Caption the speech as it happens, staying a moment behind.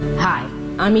Hi,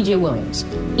 I'm E.J. Williams.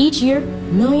 Each year,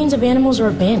 millions of animals are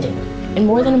abandoned, and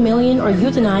more than 1 million are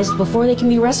euthanized before they can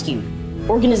be rescued.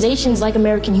 Organizations like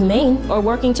American Humane are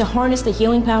working to harness the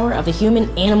healing power of the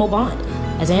human-animal bond,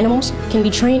 as animals can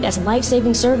be trained as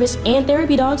life-saving service and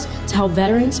therapy dogs to help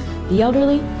veterans, the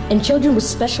elderly, and children with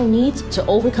special needs to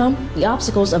overcome the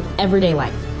obstacles of everyday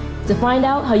life. To find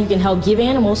out how you can help give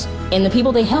animals and the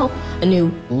people they help a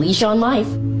new leash on life,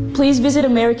 please visit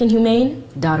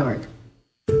AmericanHumane.org.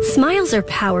 Smiles are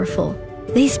powerful.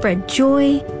 They spread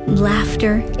joy,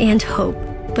 laughter, and hope.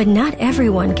 But not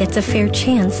everyone gets a fair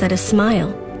chance at a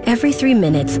smile. Every 3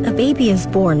 minutes, a baby is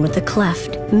born with a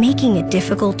cleft, making it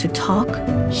difficult to talk,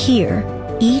 hear,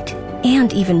 eat,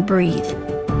 and even breathe.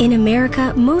 In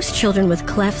America, most children with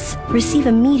clefts receive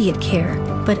immediate care,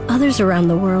 but others around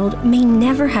the world may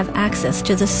never have access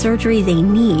to the surgery they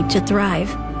need to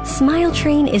thrive. Smile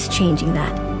Train is changing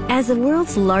that. As the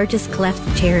world's largest cleft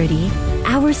charity,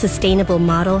 our sustainable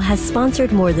model has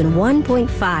sponsored more than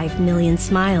 1.5 million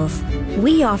smiles.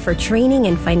 We offer training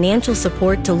and financial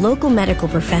support to local medical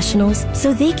professionals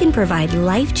so they can provide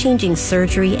life-changing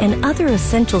surgery and other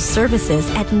essential services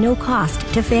at no cost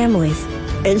to families.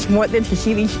 It's wanting to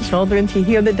see these children, to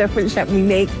hear the difference that we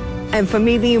make. And for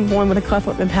me, being born with a cleft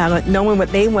lip and palate, knowing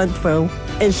what they went through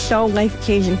is so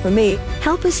life-changing for me.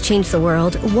 Help us change the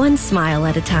world one smile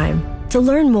at a time. To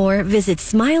learn more, visit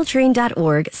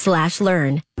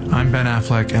smiletrain.org/learn. I'm Ben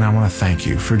Affleck, and I want to thank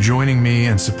you for joining me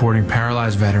and supporting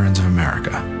Paralyzed Veterans of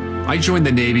America. I joined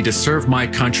the Navy to serve my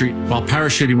country. While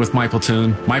parachuting with my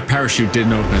platoon, my parachute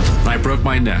didn't open, and I broke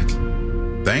my neck.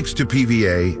 Thanks to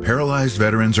PVA, paralyzed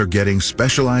veterans are getting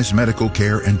specialized medical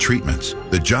care and treatments,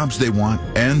 the jobs they want,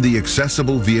 and the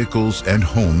accessible vehicles and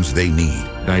homes they need.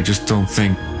 I just don't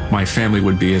think my family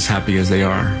would be as happy as they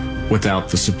are without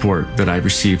the support that I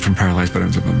received from Paralyzed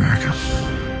Veterans of America.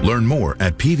 Learn more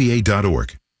at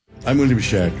PVA.org. I'm William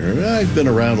Shatner. I've been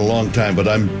around a long time, but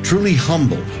I'm truly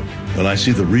humbled when I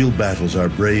see the real battles our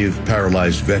brave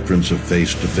paralyzed veterans have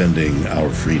faced defending our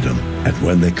freedom. And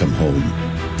when they come home,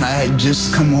 I had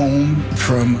just come home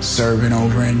from serving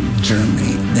over in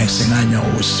Germany. Next thing I know,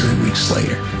 it was 3 weeks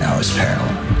later. I was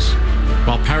paralyzed.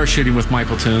 While parachuting with my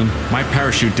platoon, my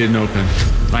parachute didn't open,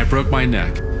 and I broke my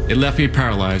neck. It left me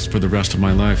paralyzed for the rest of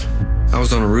my life. I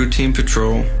was on a routine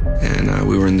patrol, and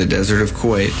we were in the desert of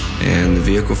Kuwait, and the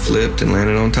vehicle flipped and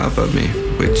landed on top of me,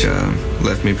 which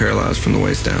left me paralyzed from the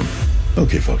waist down.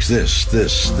 Okay, folks, this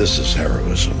is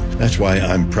heroism. That's why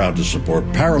I'm proud to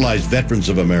support Paralyzed Veterans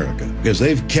of America, because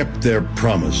they've kept their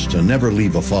promise to never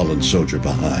leave a fallen soldier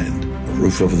behind. A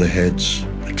roof over their heads,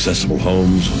 accessible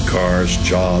homes and cars,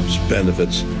 jobs,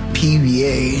 benefits.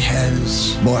 PVA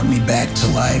has brought me back to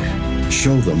life.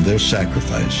 Show them their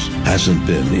sacrifice hasn't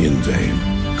been in vain.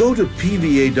 Go to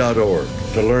PVA.org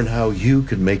to learn how you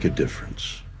can make a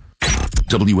difference.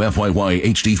 WFYY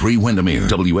HD3 Windermere,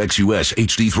 WXUS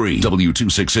HD3,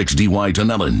 W266DY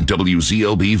Dunellen,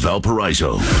 WZLB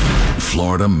Valparaiso,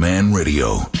 Florida Man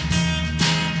Radio.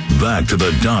 Back to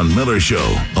the Don Miller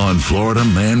Show on Florida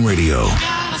Man Radio.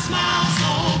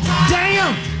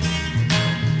 Damn!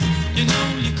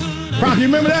 Crocker, you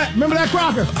remember that? Remember that,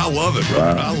 Crocker? I love it,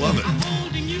 brother. I love it.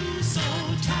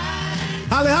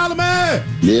 Holla, man.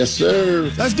 Yes,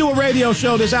 sir. Let's do a radio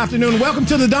show this afternoon. Welcome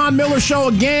to the Don Miller Show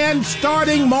again,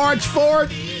 starting March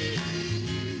 4th.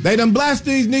 They done blessed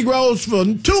these Negroes for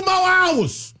 2 more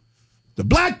hours. The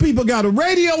black people got a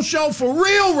radio show for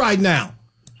real right now.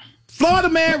 Florida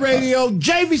Man Radio,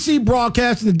 JVC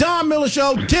Broadcasting, the Don Miller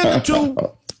Show, 10 to 2,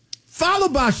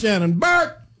 followed by Shannon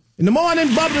Burke. In the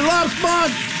morning, Bubbly Love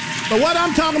Sponge. But what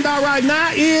I'm talking about right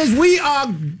now is we are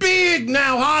big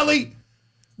now, Holly.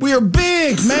 We are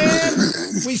big, man.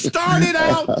 We started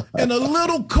out in a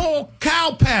little cow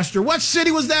pasture. What city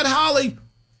was that, Holly?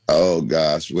 Oh,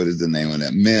 gosh. What is the name of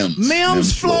that?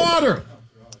 Mims, Florida.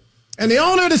 And the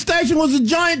owner of the station was a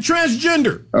giant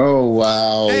transgender. Oh,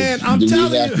 wow. And I'm telling you.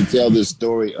 We have to tell this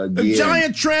story again. A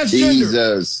giant transgender.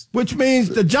 Jesus. Which means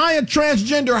the giant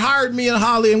transgender hired me and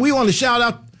Holly, and we want to shout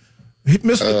out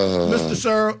Mr.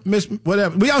 Sir, Miss,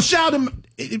 whatever. We all shout him.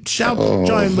 Shout the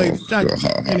giant lady.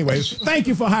 Anyways, thank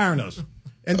you for hiring us.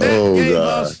 And that gave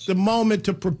us the moment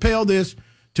to propel this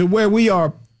to where we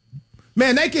are.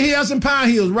 Man, they can hear us in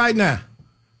Pine Hills right now.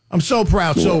 I'm so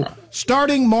proud. So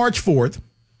starting March 4th,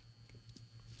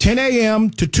 10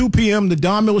 a.m. to 2 p.m., the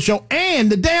Don Miller Show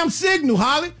and the damn signal,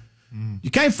 Holly.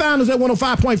 You can't find us at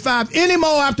 105.5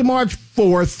 anymore after March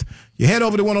 4th. You head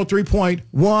over to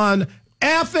 103.1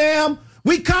 FM.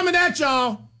 We coming at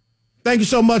y'all. Thank you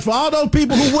so much for all those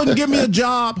people who wouldn't give me a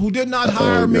job, who did not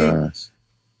hire me.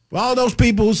 For all those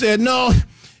people who said, no,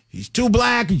 he's too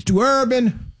black, he's too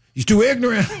urban, He's too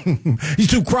ignorant. He's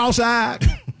too cross-eyed.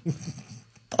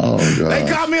 Oh, God.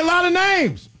 They called me a lot of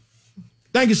names.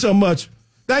 Thank you so much.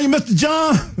 Thank you, Mr.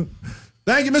 John.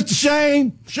 Thank you, Mr.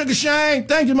 Shane. Sugar Shane.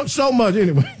 Thank you so much.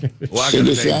 Anyway. Well, I got a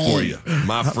name for you,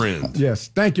 my friend. Yes.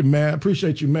 Thank you, man.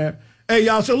 Appreciate you, man. Hey,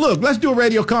 y'all. So, look, let's do a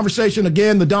radio conversation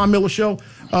again, the Don Miller Show.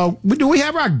 Do we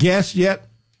have our guest yet?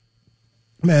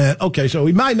 Man, okay, so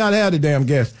we might not have the damn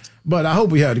guest, but I hope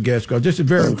we have the guest because this is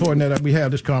very important that we have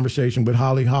this conversation with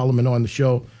Holly Holloman on the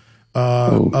show.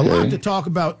 A lot to talk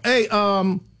about. Hey,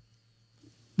 have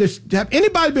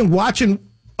anybody been watching?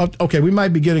 Okay, we might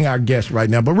be getting our guest right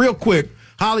now, but real quick,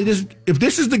 Holly, if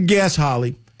this is the guest,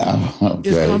 Holly, it's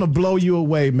going to blow you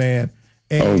away, man.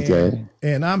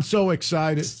 And I'm so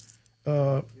excited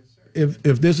if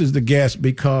this is the guest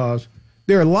because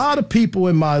there are a lot of people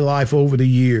in my life over the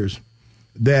years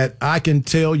that I can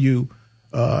tell you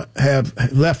have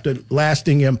left a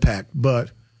lasting impact. But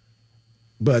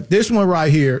this one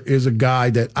right here is a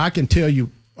guy that I can tell you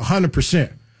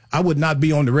 100% I would not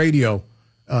be on the radio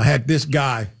had this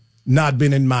guy not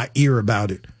been in my ear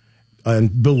about it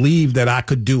and believe that I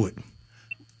could do it.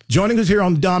 Joining us here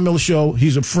on the Don Miller Show,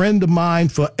 he's a friend of mine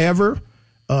forever.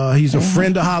 He's a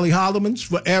friend of Holly Holloman's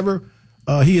forever.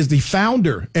 He is the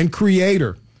founder and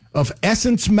creator of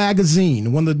Essence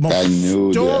Magazine, one of the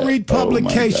most storied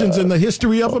publications in the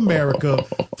history of America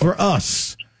for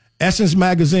us. Essence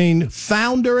Magazine,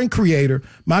 founder and creator,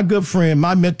 my good friend,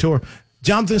 my mentor,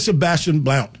 Jonathan Sebastian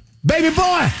Blount. Baby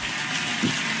boy!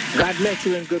 God bless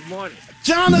you and good morning.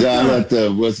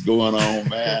 Jonathan, what's going on,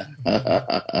 man?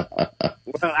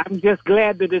 Well, I'm just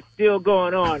glad that it's still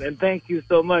going on, and thank you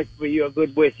so much for your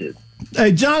good wishes.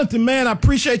 Hey, Jonathan, man, I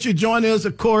appreciate you joining us,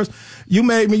 of course.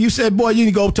 You said, boy, you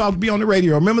need to go be on the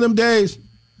radio. Remember them days?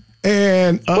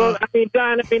 And well, I mean,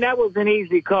 Don, that was an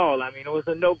easy call. I mean, it was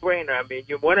a no-brainer. I mean,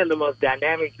 you're one of the most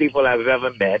dynamic people I've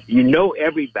ever met. You know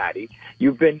everybody.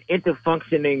 You've been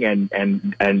interfunctioning and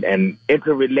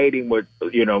interrelating with,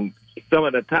 some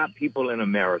of the top people in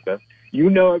America.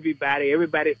 You know everybody.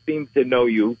 Everybody seems to know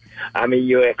you. I mean,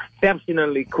 you're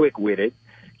exceptionally quick-witted.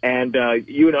 And,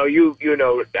 you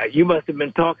must have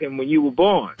been talking when you were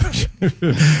born.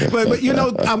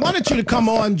 but, I wanted you to come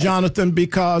on, Jonathan,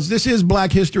 because this is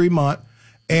Black History Month,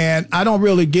 and I don't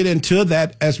really get into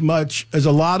that as much as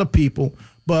a lot of people.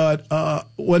 But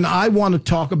when I want to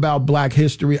talk about Black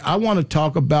history, I want to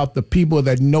talk about the people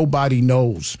that nobody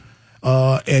knows.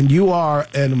 And you are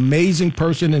an amazing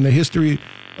person in the history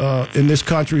in this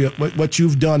country, what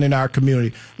you've done in our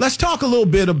community. Let's talk a little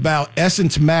bit about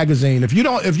Essence Magazine. If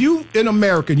you in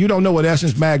America, you don't know what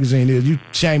Essence Magazine is, you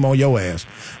shame on your ass.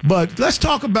 But let's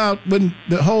talk about when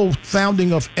the whole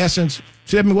founding of Essence.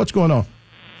 Sidney, what's going on?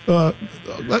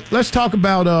 Let's talk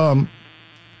about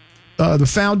the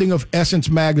founding of Essence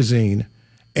Magazine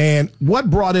and what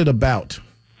brought it about.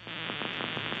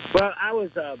 Well, I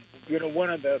was, one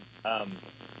of the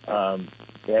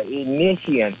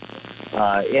initiants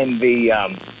in the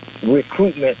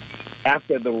recruitment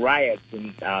after the riots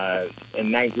in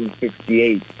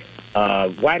 1968.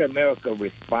 White America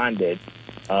responded,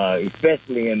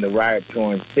 especially in the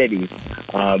riot-torn cities,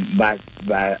 by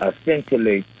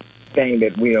essentially saying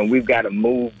that we've got to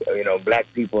move black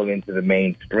people into the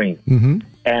mainstream. Mm-hmm.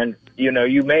 And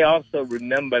you may also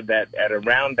remember that at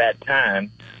around that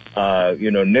time,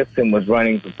 Nixon was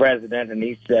running for president, and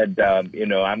he said, I'm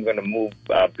going to move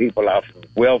people off of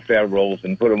welfare rolls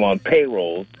and put them on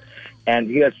payrolls. And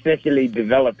he essentially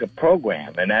developed a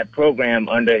program, and that program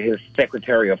under his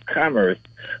Secretary of Commerce,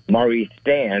 Maurice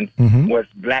Stans, was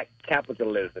black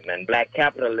capitalism. And black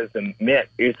capitalism meant,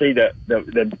 you see,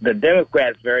 the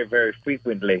Democrats very, very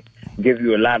frequently give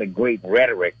you a lot of great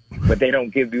rhetoric, but they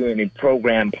don't give you any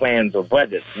program, plans, or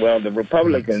budgets. Well, the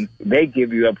Republicans, they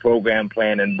give you a program,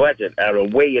 plan, and budget, a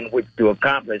way in which to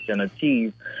accomplish and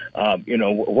achieve,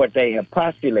 what they have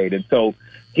postulated. So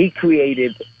he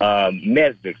created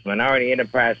MESBICs, Minority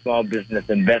Enterprise Small Business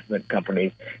Investment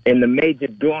Companies, in the major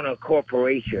donor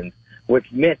corporations, which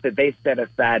meant that they set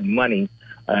aside money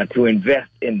to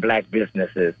invest in black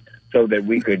businesses so that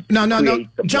we could No.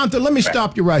 Jonathan, let me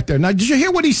stop you right there. Now, did you hear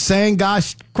what he's saying,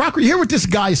 guys? Crocker, you hear what this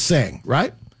guy is saying,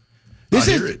 right?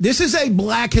 This is a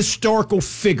black historical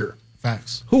figure.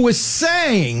 Facts. Who is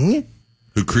saying...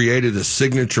 Who created a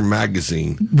signature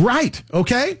magazine. Right,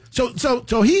 okay?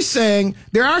 So he's saying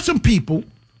there are some people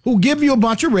who give you a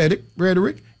bunch of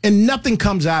rhetoric and nothing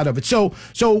comes out of it. So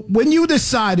when you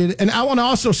decided, and I want to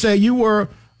also say you were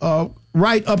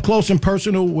right up close and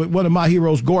personal with one of my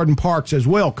heroes, Gordon Parks, as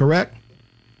well, correct?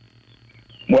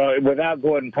 Well, without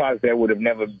Gordon Parks, there would have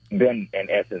never been an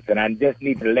Essence. And I just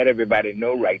need to let everybody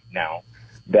know right now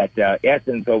that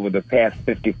Essence, over the past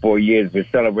 54 years, we're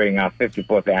celebrating our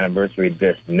 54th anniversary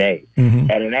this May.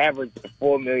 At an average of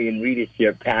 4 million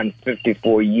readership times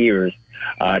 54 years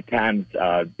times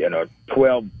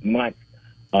 12 months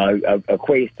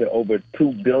equates to over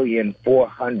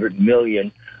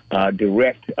 2,400,000,000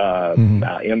 direct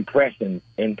impressions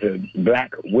into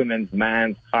black women's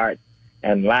minds, hearts,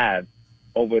 and lives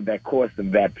over the course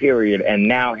of that period, and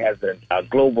now has a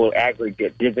global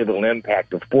aggregate digital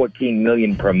impact of 14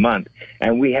 million per month.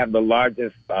 And we have the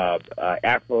largest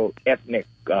Afro-ethnic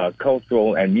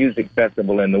cultural and music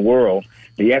festival in the world,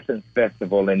 the Essence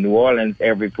Festival in New Orleans,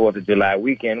 every 4th of July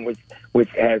weekend, which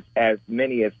has as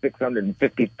many as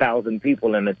 650,000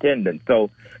 people in attendance. So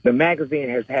the magazine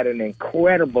has had an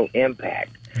incredible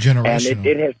impact. And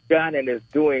it has done and is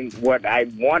doing what I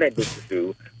wanted it to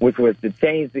do, which was to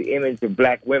change the image of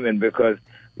black women, because,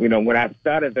 when I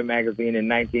started the magazine in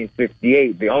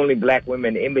 1968, the only black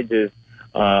women images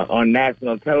on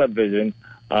national television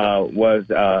was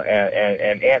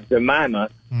an Aunt Jemima,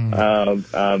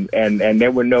 and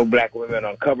there were no black women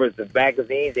on covers of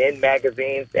magazines, in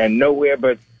magazines, and nowhere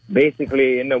but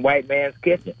basically in the white man's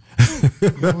kitchen.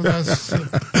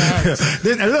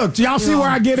 Look, y'all see where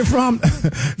I get it from?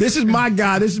 This is my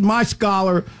guy. This is my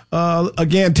scholar.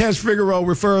 Again, Tess Figaro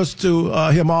refers to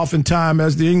him oftentimes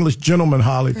as the English gentleman,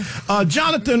 Holly.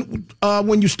 Jonathan,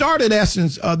 when you started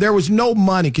Essence, there was no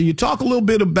money. Can you talk a little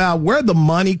bit about where the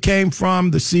money came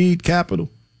from, the seed capital?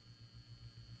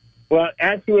 Well,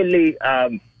 actually,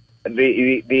 I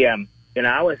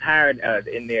was hired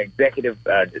in the executive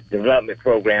development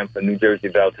program for New Jersey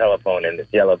Bell Telephone in the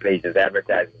Yellow Pages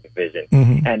advertising division.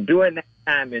 And during that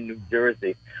time in New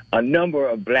Jersey, a number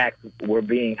of blacks were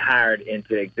being hired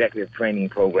into executive training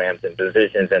programs and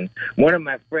positions. And one of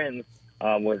my friends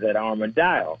was at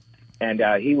Armadale, and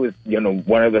he was,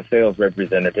 one of the sales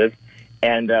representatives.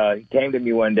 And he came to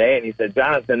me one day and he said,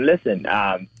 "Jonathan, listen,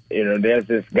 there's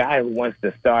this guy who wants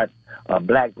to start a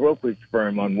black brokerage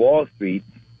firm on Wall Street,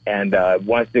 and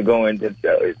wants to go into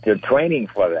training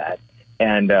for that.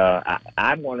 And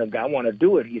I want to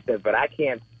do it." He said, "But I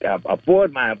can't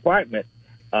afford my apartment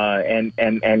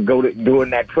and go to doing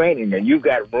that training. And you've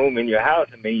got room in your house.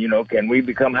 I mean, can we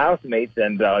become housemates?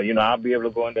 And I'll be able to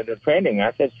go into the training."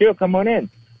 I said, "Sure, come on in."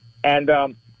 And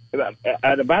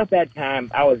at about that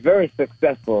time, I was very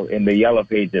successful in the Yellow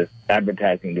Pages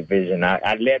advertising division.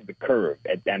 I led the curve,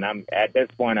 and at this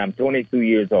point I'm 22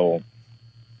 years old.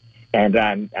 And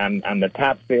I'm the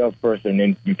top salesperson.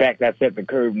 In fact, I set the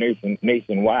curve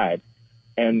nationwide.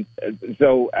 And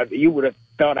so you would have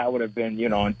thought I would have been,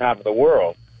 on top of the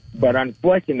world. But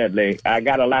unfortunately, I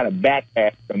got a lot of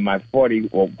backlash from my 40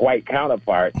 white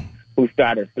counterparts who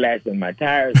started slashing my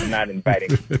tires and not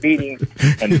inviting me to meetings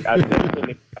and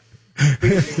essentially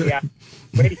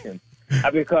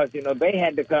because, they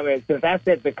had to come in. Since I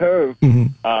set the curve,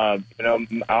 all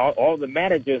the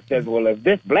managers said, "Well, if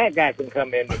this black guy can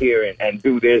come in here and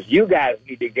do this, you guys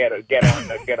need to get on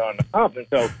the hump." And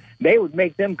so they would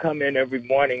make them come in every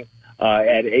morning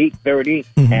at 8:30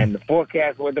 and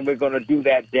forecast what they were going to do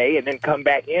that day, and then come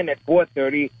back in at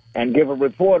 4:30 and give a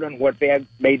report on what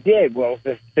they did. Well,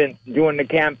 since during the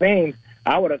campaigns,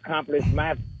 I would accomplish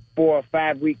my 4 or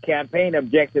 5 week campaign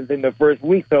objectives in the first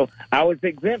week, so I was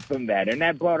exempt from that, and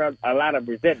that brought a lot of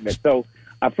resentment. So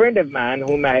a friend of mine,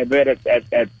 whom I had met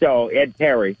at Shaw, Ed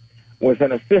Terry, was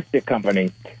in a sister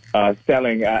company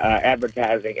selling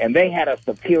advertising, and they had a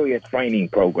superior training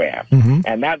program,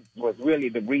 and that was really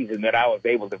the reason that I was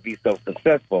able to be so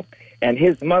successful. And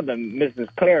his mother, Mrs.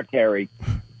 Claire Terry.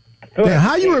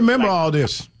 How you remember all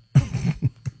this?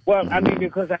 Well, I mean,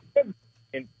 because I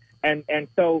And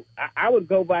so I would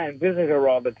go by and visit her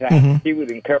all the time. She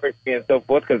would encourage me and so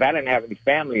forth, because I didn't have any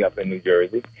family up in New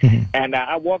Jersey. And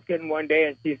I walked in one day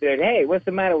and she said, "Hey, what's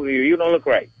the matter with you? You don't look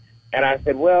right." And I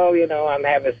said, "Well, I'm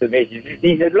having some issues."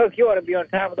 She said, "Look, you ought to be on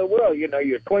top of the world.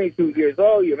 You're 22 years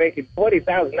old. You're making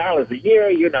 $40,000 a year.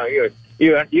 I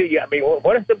mean,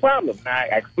 what is the problem?" And I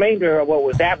explained to her what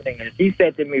was happening, and she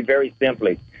said to me very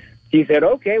simply, she said,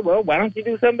 "Okay, well, why don't you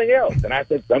do something else?" And I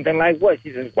said, "Something like what?"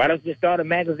 She said, "Why don't you start a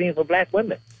magazine for black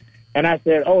women?" And I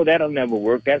said, "Oh, that'll never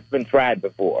work. That's been tried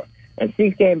before." And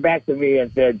she came back to me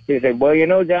and said,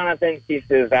 "Well, Jonathan," she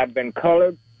says, "I've been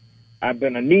colored, I've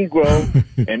been a Negro,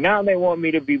 and now they want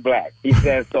me to be black." She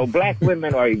says, "So black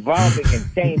women are evolving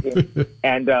and changing,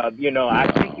 and, I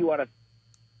think you ought to."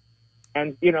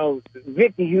 And,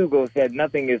 Victor Hugo said,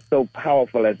 "Nothing is so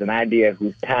powerful as an idea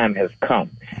whose time has come."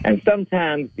 And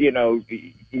sometimes,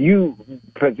 you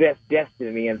possess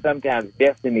destiny, and sometimes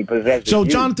destiny possesses you. So,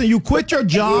 Jonathan, you quit your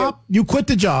job. You quit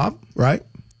the job, right?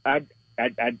 I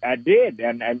did,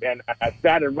 and I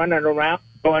started running around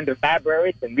going to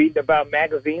libraries and reading about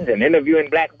magazines and interviewing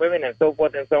black women and so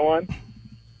forth and so on.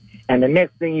 And the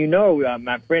next thing you know,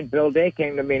 my friend Bill Day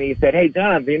came to me and he said, "Hey,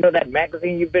 Jonathan, you know that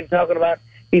magazine you've been talking about?"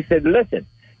 He said, "Listen,"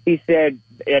 he said,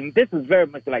 and this was very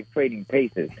much like Trading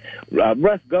Places.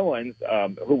 Russ Goins,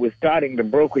 who was starting the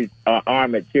brokerage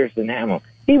arm at Shearson Hamel,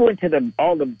 he went to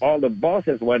all the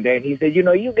bosses one day and he said, "You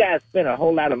know, you guys spend a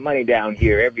whole lot of money down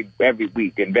here every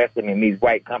week investing in these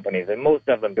white companies, and most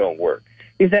of them don't work."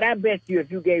 He said, "I bet you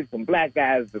if you gave some black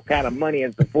guys the kind of money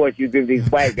and support you give these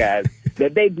white guys,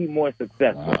 that they'd be more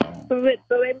successful." Wow.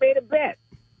 So they made a bet.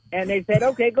 And they said,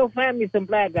 "Okay, go find me some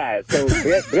black guys." So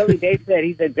Billy Day said,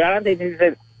 he said, "Jonathan," he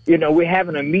said, "you know, we're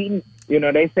having a meeting. You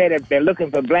know, they say that they're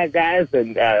looking for black guys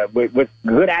and with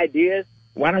good ideas.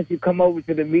 Why don't you come over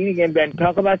to the meeting and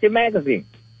talk about your magazine?"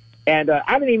 And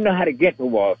I didn't even know how to get to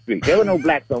Wall Street. There were no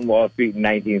blacks on Wall Street in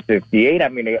 1968. I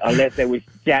mean, unless they were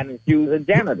shining shoes and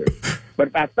janitors. But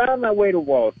I found my way to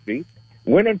Wall Street,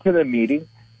 went into the meeting,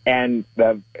 and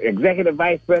the executive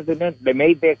vice president, they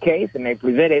made their case, and they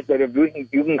presented that if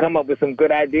you can come up with some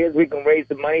good ideas, we can raise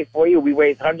some money for you. We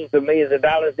raise hundreds of millions of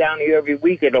dollars down here every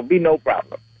week. It'll be no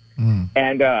problem.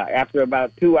 And after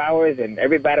about 2 hours, and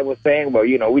everybody was saying, "Well,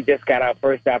 you know, we just got our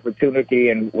first opportunity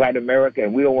in white America,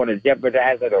 and we don't want to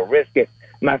jeopardize it or risk it."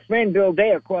 My friend Bill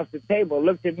Day across the table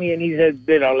looked at me, and he said,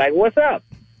 "You know, like, what's up?"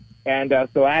 And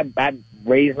so I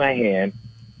raised my hand,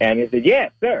 and he said,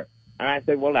 "Yes, sir." And I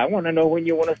said, "Well, I want to know when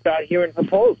you want to start hearing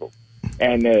proposals."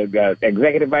 And the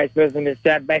executive vice president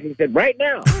shot back. He said, "Right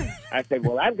now." I said,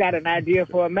 "Well, I've got an idea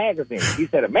for a magazine." He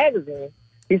said, "A magazine?"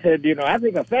 He said, "You know, I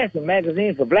think a fashion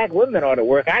magazine for black women ought to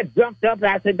work." I jumped up and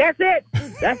I said, "That's it.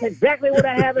 That's exactly what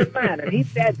I have in mind." And he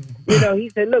said,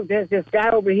 "Look, there's this guy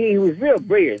over here. He was real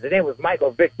brilliant. His name was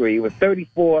Michael Victory. He was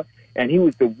 34, and he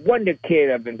was the wonder kid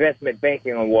of investment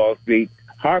banking on Wall Street,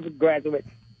 Harvard graduate."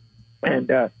 And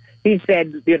he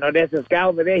said, "You know, there's this guy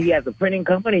over there. He has a printing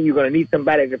company. You're going to need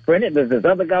somebody to print it. There's this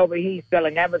other guy over here. He's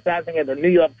selling advertising at the New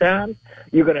York Times.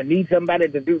 You're going to need somebody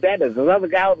to do that. There's this other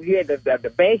guy over here at the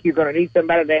bank. You're going to need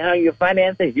somebody to handle your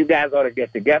finances. You guys ought to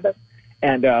get together."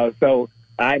 And so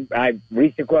I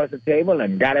reached across the table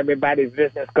and got everybody's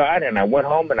business card, and I went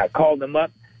home and I called them up,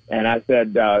 and I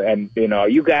said, "Are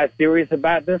you guys serious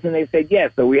about this?" And they said,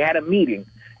 "Yes." So we had a meeting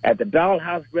at the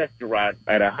Dollhouse Restaurant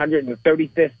at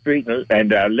 135th Street and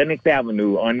Lenox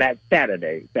Avenue on that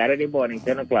Saturday morning,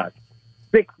 10 o'clock.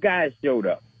 6 guys showed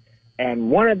up. And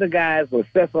one of the guys was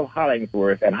Cecil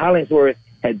Hollingsworth. And Hollingsworth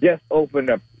had just opened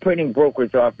a printing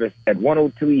brokerage office at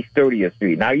 102 East 30th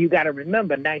Street. Now, you got to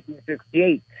remember,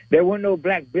 1968, there were no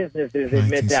black businesses in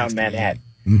Midtown Manhattan.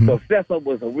 Mm-hmm. So Cecil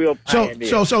was a real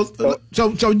pioneer.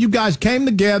 So you guys came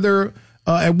together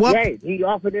at what? Right. He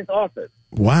offered his office.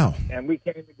 Wow. And we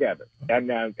came together,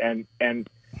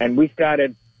 and we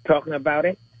started talking about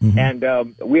it, mm-hmm.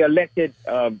 and we elected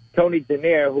Tony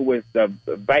Jenner, who was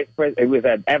vice president, who was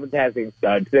an advertising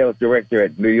sales director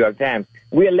at New York Times.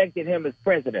 We elected him as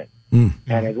president, mm-hmm.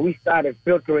 and as we started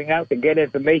filtering out to get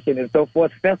information and so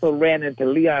forth, Cecil ran into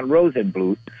Leon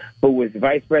Rosenbluth, who was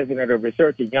vice president of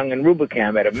research at Young and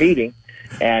Rubicam at a meeting,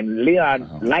 and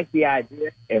Leon liked the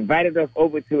idea, invited us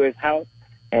over to his house.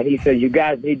 And he said, "You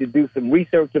guys need to do some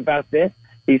research about this."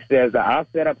 He says, "I'll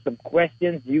set up some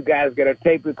questions. You guys get a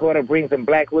tape recorder, bring some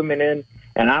black women in,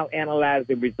 and I'll analyze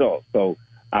the results." So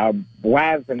our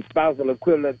wives and spousal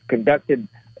equivalents conducted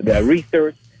the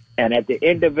research. And at the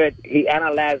end of it, he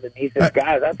analyzed it. And he says,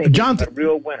 "Guys, I think Jonathan, this is a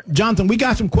real winner." Jonathan, we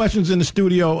got some questions in the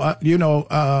studio.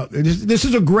 This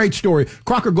is a great story.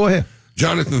 Crocker, go ahead.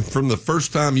 Jonathan, from the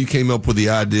first time you came up with the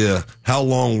idea, how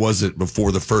long was it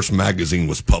before the first magazine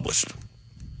was published?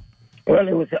 Well,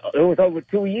 it was over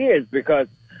 2 years because,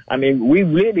 I mean, we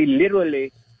really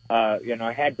literally,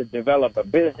 had to develop a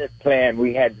business plan.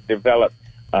 We had to develop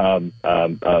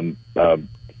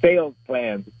sales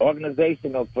plans,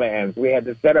 organizational plans. We had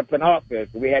to set up an office.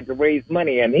 We had to raise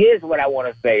money. And here's what I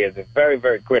want to say is it's very,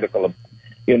 very critical.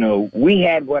 We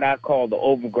had what I call the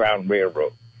Overground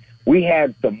Railroad. We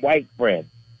had some white friends,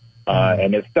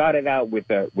 and it started out with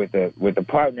the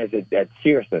partners at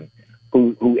Shearson.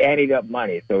 Who added up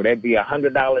money. So there'd be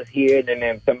 $100 here, and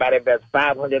then somebody that's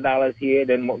 $500 here,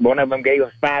 then one of them gave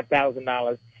us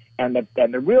 $5,000. And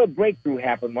the real breakthrough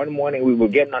happened one morning. We were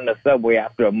getting on the subway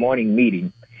after a morning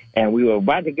meeting, and we were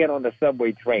about to get on the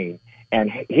subway train.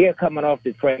 And here coming off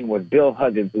the train was Bill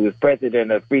Huggins, who was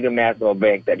president of Freedom National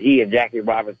Bank that he and Jackie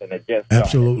Robinson had just started.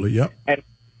 Absolutely, yep.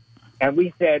 And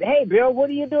we said, "Hey, Bill, what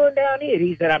are you doing down here?"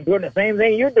 He said, "I'm doing the same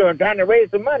thing you're doing, trying to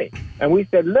raise some money." And we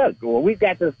said, "Look, well, we've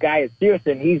got this guy at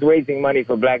Shearson. He's raising money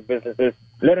for black businesses.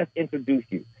 Let us introduce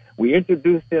you." We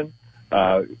introduced him.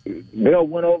 Bill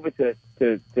went over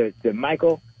to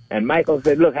Michael And Michael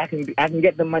said, look, I can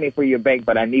get the money for your bank,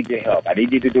 but I need your help. I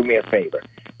need you to do me a favor.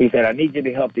 He said, I need you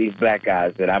to help these black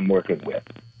guys that I'm working with.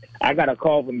 I got a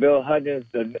call from Bill Hudgens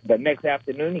the next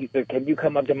afternoon. He said, can you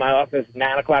come up to my office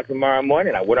 9 o'clock tomorrow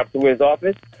morning? I went up to his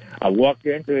office. I walked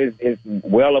into his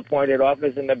well-appointed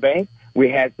office in the bank. We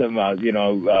had some,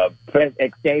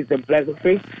 exchange some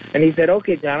pleasantries. And he said,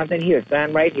 okay, Jonathan, here,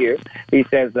 sign right here. He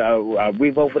says,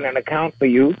 we've opened an account for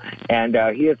you, and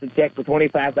here's a check for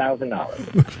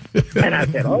 $25,000. And I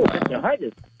said, oh, Mr.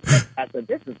 Hudgens. I said,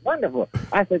 this is wonderful.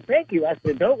 I said, thank you. I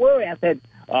said, don't worry. I said,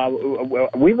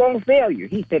 we won't fail you.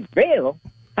 He said, fail?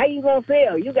 How you gonna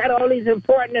fail? You got all these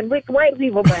important and rich white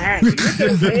people behind you. You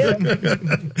can't fail. But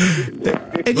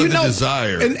the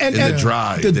desire and the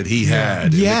drive that he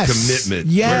had, yes, and the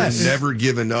commitment, yes, never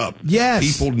giving up.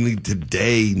 Yes, people need to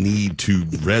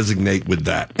resonate with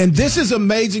that. And this is an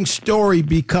amazing story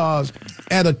because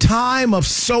at a time of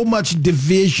so much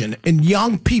division and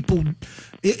young people,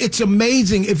 it's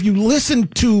amazing if you listen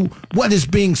to what is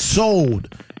being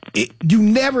sold. You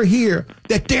never hear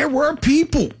that there were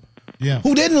people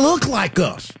who didn't look like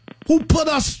us, who put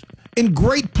us in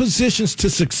great positions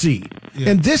to succeed. Yeah.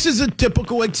 And this is a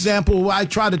typical example where I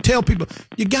try to tell people,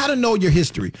 you got to know your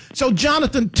history. So,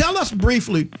 Jonathan, tell us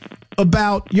briefly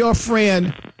about your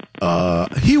friend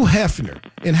Hugh Hefner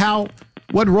and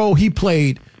what role he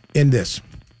played in this.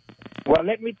 Well,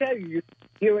 let me tell you,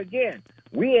 here again,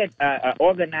 we had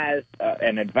organized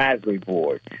an advisory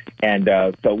board, and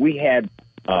so we had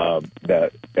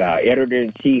the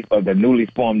editor-in-chief of the newly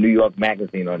formed New York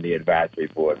Magazine on the advisory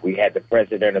board. We had the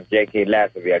president of J.K.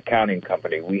 Lasser, the accounting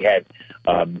company. We had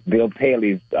Bill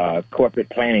Paley's corporate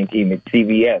planning team at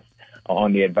CBS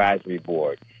on the advisory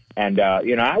board. And,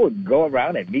 I would go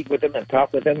around and meet with them and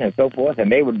talk with them and so forth,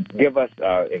 and they would give us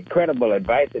incredible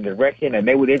advice and direction, and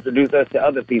they would introduce us to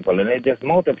other people, and it just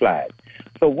multiplied.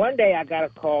 So one day I got a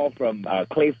call from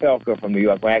Clay Felker from New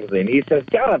York Magazine. He says,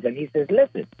 Jonathan, he says,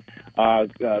 listen,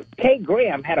 Kay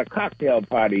Graham had a cocktail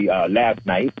party last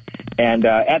night, and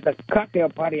at the cocktail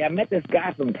party I met this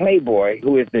guy from Playboy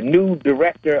who is the new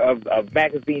director of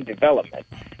magazine development.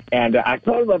 And I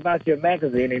told him about your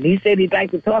magazine, and he said he'd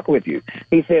like to talk with you.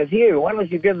 He says, here, why don't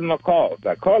you give him a call? So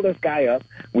I called this guy up.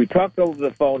 We talked over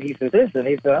the phone. He says, listen,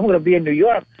 he said, I'm going to be in New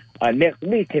York next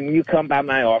week. Can you come by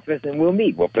my office and we'll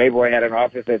meet? Well, Playboy had an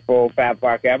office at 405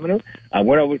 Park Avenue. I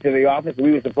went over to the office.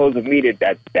 We were supposed to meet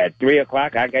at 3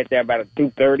 o'clock. I got there about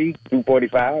 2:30,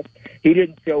 2:45. He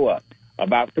didn't show up.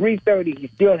 About 3:30, he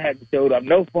still hadn't showed up.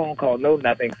 No phone call, no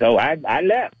nothing. So I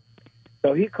left.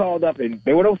 So he called up, and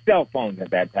there were no cell phones at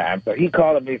that time. So he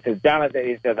called up and he says, Jonathan,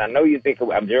 he says, I know you think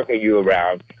I'm jerking you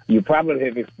around. You probably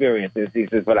have experienced this. He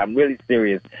says, but I'm really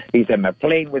serious. He said, my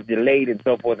plane was delayed and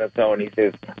so forth and so on. He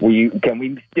says, can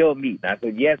we still meet? And I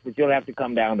said, yes, but you'll have to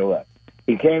come down to us.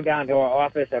 He came down to our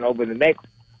office, and over the next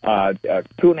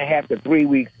 2.5 to 3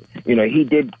 weeks, he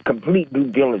did complete due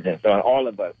diligence on all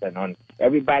of us and on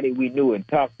everybody we knew and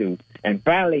talked to. And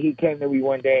finally, he came to me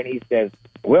one day and he says,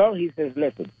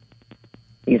 listen,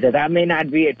 he says, I may not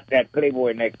be at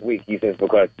Playboy next week, he says,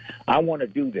 because I want to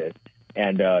do this.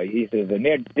 And he says, and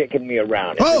they're dicking me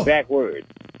around. It's exact words.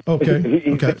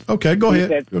 Okay. Okay, go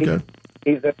ahead.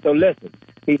 He says, so listen.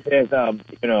 He says, I'm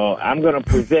going to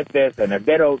present this, and if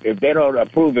they don't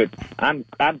approve it, I'm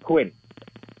quitting.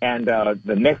 And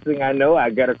the next thing I know,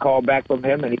 I get a call back from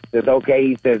him, and he says, okay.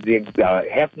 He says,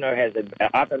 Hefner has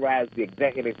authorized the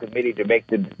executive committee to make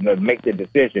the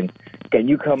decision. Can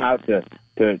you come out to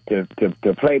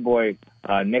Playboy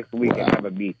next week and have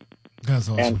a meeting? That's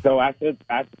awesome. And so I said,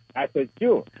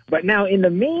 sure. But now, in the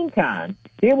meantime,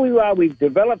 here we are. We've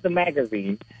developed the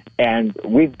magazine, and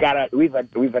we've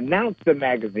announced the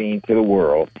magazine to the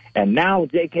world. And now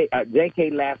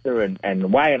J.K. Lasser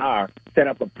and Y&R set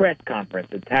up a press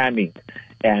conference at Time Inc.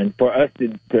 and for us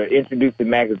to introduce the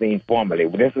magazine formally.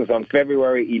 This was on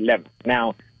February 11th.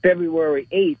 Now, February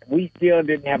 8th, we still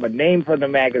didn't have a name for the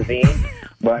magazine,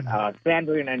 but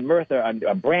Sandrine and Merther,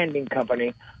 a branding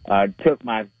company, took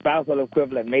my spousal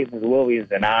equivalent, Masons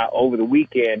Williams, and I over the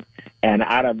weekend, and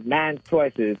out of 9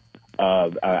 choices,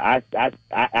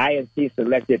 INC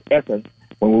selected Essence.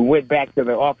 When we went back to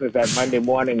the office that Monday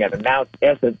morning and announced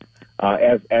Essence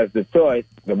as the choice,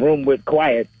 the room went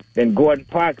quiet. Then Gordon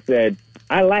Park said,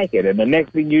 I like it. And the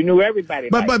next thing you knew, everybody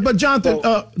liked it. But Jonathan,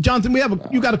 Jonathan,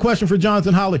 you got a question for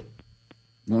Jonathan Holly?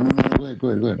 No, go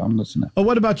ahead. I'm listening.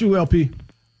 What about you, LP?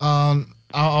 I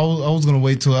was gonna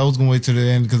wait till the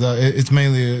end because it's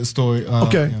mainly a story.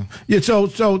 Okay. Yeah. So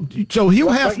Hugh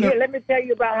Hefner. Let me tell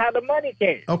you about how the money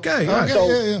came. Okay.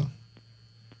 Yeah.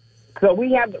 So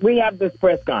we have this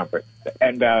press conference,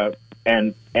 and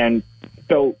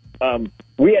so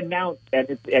we announced,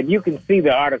 and you can see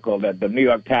the article that the New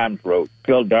York Times wrote,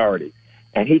 Phil Doherty,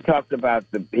 and he talked about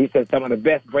he said some of the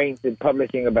best brains in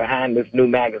publishing are behind this new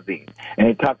magazine, and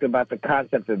he talked about the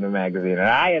concept of the magazine. And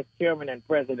I, as chairman and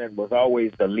president, was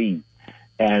always the lead.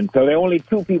 And so there are only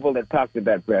two people that talked at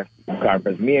that press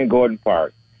conference, me and Gordon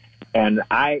Parks. And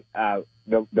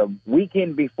the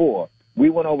weekend before, we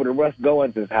went over to Russ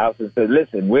Goins' house and said,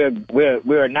 listen,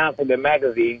 we're announcing the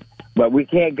magazine, but we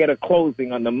can't get a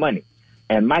closing on the money.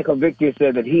 And Michael Victor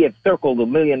said that he had circled $1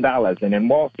 million. And in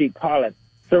Wall Street parlance,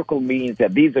 circle means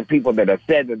that these are people that have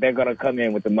said that they're going to come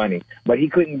in with the money. But he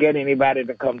couldn't get anybody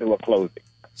to come to a closing.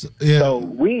 So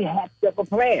we hatched up a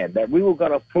plan that we were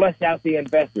going to flush out the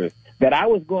investors, that I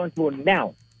was going to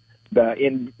announce the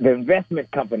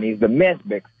investment companies, the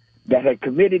Mesbics, that had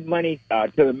committed money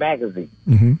to the magazine.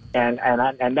 Mm-hmm.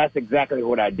 And that's exactly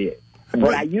what I did.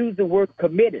 But I used the word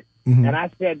committed, and I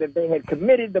said that they had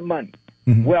committed the money.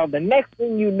 Mm-hmm. Well, the next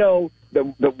thing you know,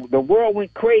 the world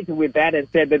went crazy with that and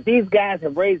said that these guys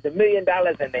have raised $1 million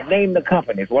and they named the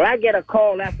companies. Well, I get a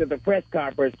call after the press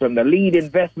conference from the lead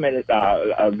investment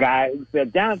guy who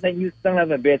said, Jonathan, you son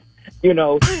of a bitch, you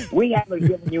know, we haven't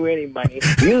given you any money.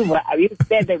 You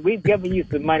said that we've given you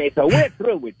some money, so we're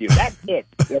through with you. That's it.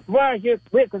 As far as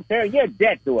we're concerned, you're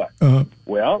dead to us. Uh-huh.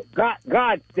 Well,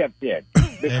 God stepped in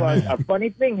because a funny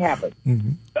thing happened.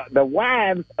 Mm-hmm. The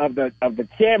wives of the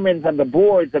chairmen of the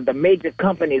boards of the major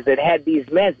companies that had these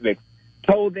Mesbics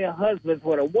told their husbands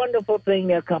what a wonderful thing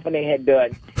their company had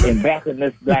done in backing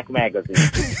this black magazine.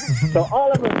 So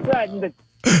all of a sudden, the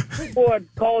board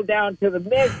called down to the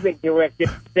Mesbic director,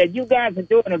 said, you guys are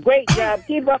doing a great job.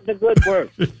 Keep up the good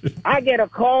work. I get a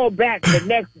call back the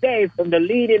next day from the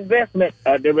lead investment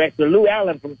director, Lou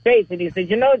Allen from Chase, and he said,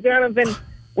 you know, Jonathan,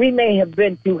 we may have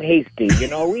been too hasty. You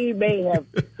know, we may have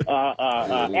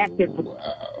acted.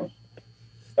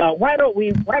 Why don't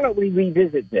we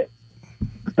revisit this?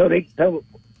 So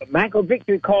Michael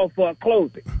Victory called for a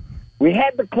closing. We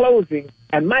had the closing,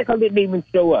 and Michael didn't even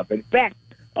show up. In fact,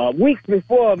 weeks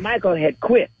before, Michael had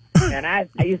quit. And I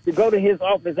used to go to his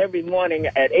office every morning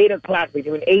at 8 o'clock,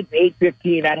 between 8 and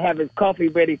 8:15. I'd have his coffee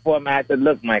ready for him. I said,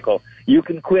 look, Michael, you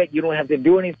can quit. You don't have to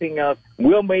do anything else.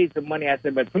 We'll raise the money. I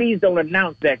said, but please don't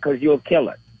announce that because you'll kill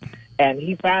us. And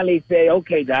he finally said,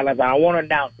 okay, Jonathan, I won't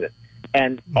announce it.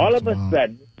 And all of a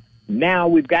sudden, now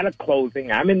we've got a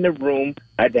closing. I'm in the room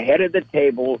at the head of the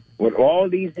table with all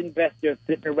these investors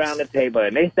sitting around the table,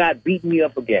 and they start beating me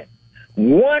up again.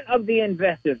 One of the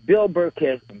investors, Bill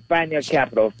Burkess from Pioneer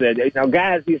Capital, said, you know,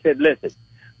 guys, he said, listen,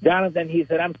 Jonathan, he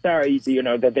said, I'm sorry, you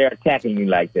know, that they're attacking you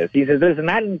like this. He says, listen,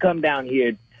 I didn't come down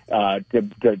here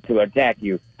to attack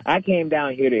you. I came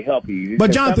down here to help you.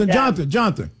 But Jonathan.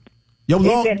 Yo,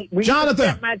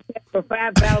 Jonathan. My check for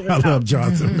 $5,000. I love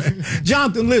Jonathan, man.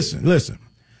 Jonathan, listen.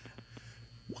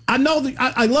 I know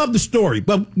I love the story,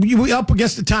 but we up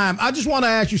against the time. I just want to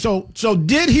ask you, so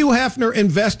did Hugh Hefner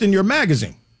invest in your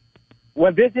magazine?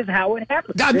 Well, this is how it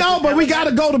happened. I know, but we got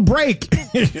to go to break.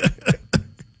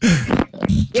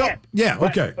 Yeah,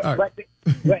 okay. All right.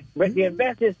 But the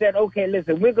investors said, okay,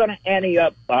 listen, we're going to ante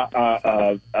up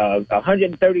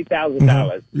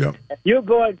 $130,000. Yeah. You're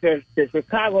going to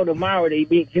Chicago tomorrow to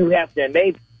meet Hugh Hefner, and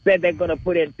they said they're going to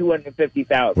put in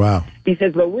 $250,000. Wow. He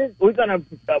says, well, we're going to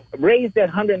raise that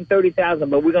 $130,000,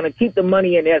 but we're going to keep the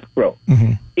money in escrow.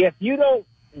 Mm-hmm. If you don't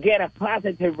get a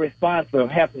positive response from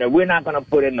Hefner, we're not going to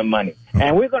put in the money. Okay.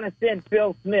 And we're going to send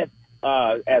Phil Smith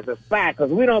as a spy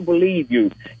because we don't believe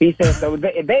you. He says, so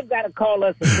they've got to call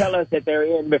us and tell us that they're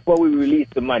in before we release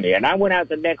the money. And I went out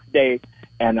the next day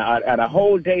and at a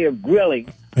whole day of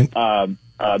grilling, the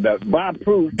Bob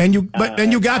Proust. And you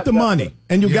got the money.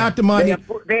 And you got the money.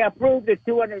 They approved the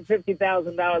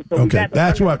 $250,000. So okay, we got the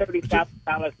that's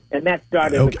 $130,000, and that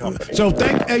started the company. So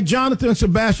Jonathan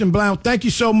Sebastian Blount, thank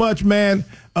you so much, man.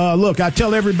 Look, I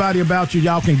tell everybody about you.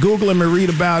 Y'all can Google him and read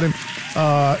about him.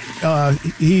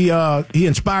 He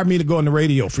inspired me to go on the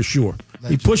radio for sure.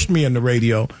 He pushed me in the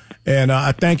radio. And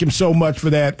I thank him so much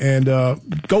for that. And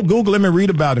go Google him and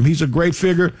read about him. He's a great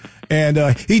figure. And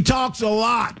he talks a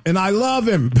lot, and I love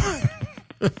him.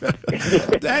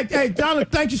 Hey, Jonathan,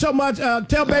 thank you so much.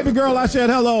 Tell baby girl I said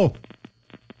hello.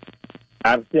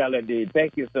 I'm telling you.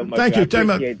 Thank you so much. Thank you.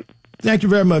 Thank you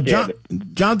very much.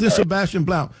 Jonathan Sebastian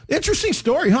Blount. Interesting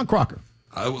story, huh, Crocker?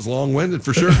 It was long-winded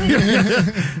for sure.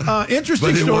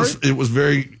 Interesting story. It was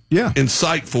very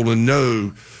insightful to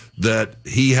know that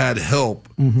he had help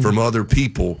from other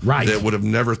people that would have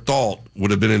never thought would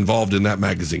have been involved in that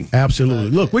magazine. Absolutely.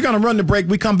 Look, we're going to run the break.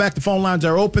 We come back. The phone lines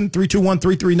are open,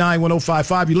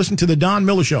 321-339-1055. You listen to The Don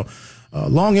Miller Show.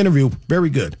 Long interview.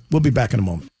 Very good. We'll be back in a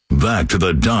moment. Back to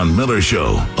The Don Miller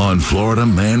Show on Florida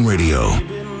Man Radio.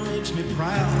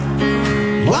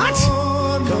 What?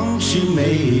 Oh, don't you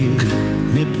make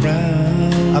me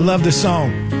proud. I love this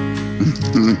song.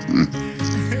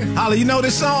 Holly, you know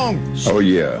this song? Oh,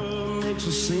 yeah.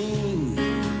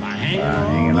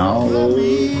 Hanging all over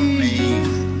me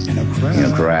in a crowd. In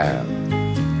a crowd.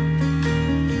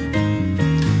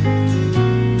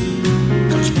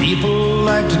 People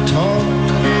like to talk.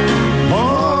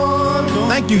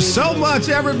 Thank you so much,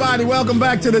 everybody. Welcome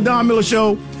back to the Don Miller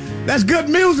Show. That's good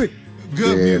music.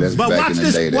 Good music. But watch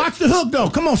this. Watch the hook, though.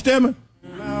 Come on, Stedman.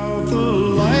 Out the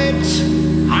lights,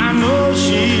 I know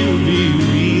she'll be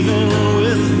breathing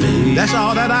with me. That's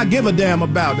all that I give a damn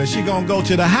about. That she gonna go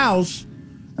to the house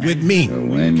with me.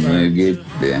 When you get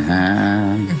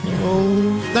behind.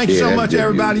 Thank you so much,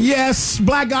 everybody. Yes,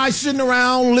 black guys sitting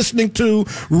around listening to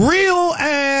real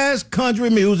ass country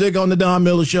music on the Don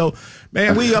Miller Show.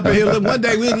 Man, we up in here. One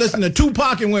day we listened to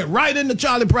Tupac and went right into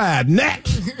Charlie Pride.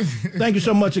 Next. Thank you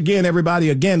so much again, everybody.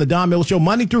 Again, the Don Miller Show,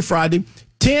 Monday through Friday,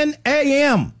 10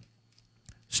 a.m.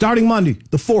 Starting Monday,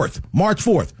 the 4th, March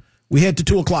 4th. We head to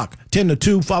 2 o'clock, 10 to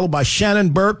 2, followed by Shannon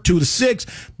Burke, 2 to 6.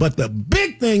 But the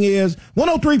big thing is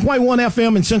 103.1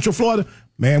 FM in Central Florida.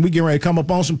 Man, we getting ready to come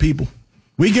up on some people.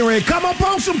 We getting ready to come up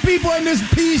on some people in this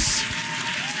piece.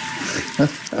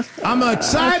 I'm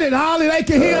excited, Holly. They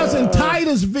can hear us in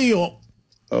Titusville.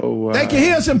 Oh, wow. They can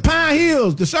hear us in Pine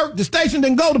Hills. The station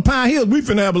didn't go to Pine Hills. We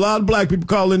finna have a lot of black people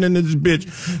calling in this bitch.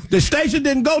 The station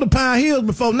didn't go to Pine Hills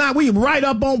before. Now we right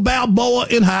up on Balboa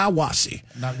in Hiawassee.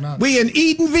 Knock, knock. We in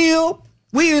Eatonville.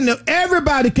 We in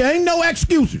everybody can. Ain't no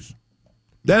excuses.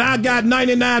 That I got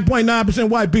 99.9%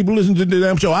 white people listening to the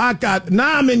damn show.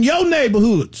 Now I'm in your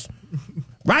neighborhoods.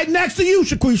 Right next to you,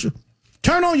 Shaquisha.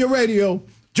 Turn on your radio.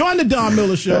 Join the Don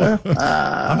Miller Show.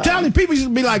 I'm telling you, people used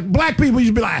to be like, black people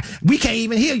used to be like, we can't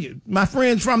even hear you. My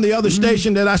friends from the other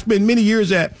station that I spent many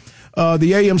years at,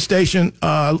 the AM station,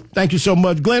 thank you so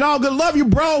much. Glenn Allgood, love you,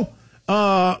 bro.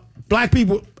 Black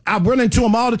people, I run into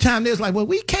them all the time. They're like, well,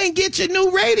 we can't get your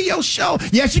new radio show.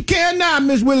 Yes, you can now,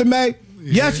 Miss Willie Mae.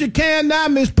 Yes, you can now,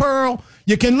 Miss Pearl.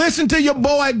 You can listen to your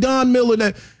boy, Don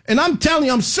Miller. And I'm telling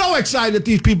you, I'm so excited that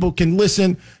these people can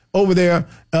listen over there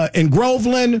in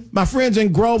Groveland, my friends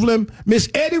in Groveland, Miss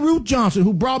Eddie Ruth Johnson,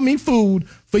 who brought me food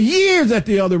for years at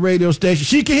the other radio station.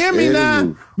 She can hear me Eddie now.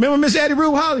 Ruth. Remember Miss Eddie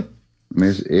Ruth, Holly?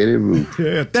 Miss Eddie Ruth.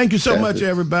 Yeah, thank you so much,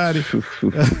 everybody.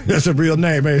 That's a real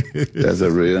name, eh? That's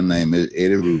a real name, Miss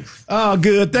Eddie Ruth. Oh,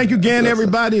 good. Thank you again,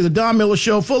 everybody. The Don Miller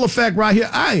Show, full effect right here.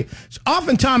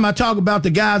 Oftentimes I talk about the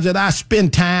guys that I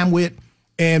spend time with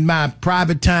in my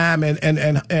private time,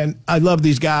 and I love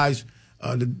these guys.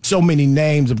 So many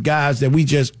names of guys that we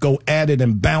just go at it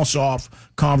and bounce off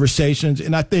conversations.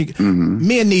 And I think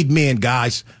men need men,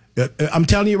 guys. I'm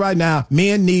telling you right now,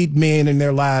 men need men in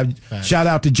their lives. Thanks. Shout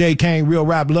out to Jay Kane, Real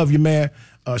Rap, love you, man.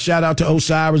 Shout out to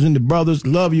Osiris and the brothers,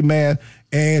 love you, man.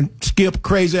 And Skip,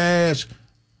 crazy ass.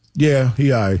 Yeah,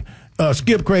 he all right.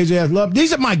 Skip, crazy ass, love.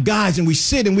 These are my guys, and we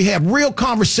sit and we have real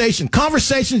conversations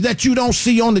that you don't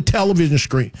see on the television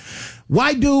screen.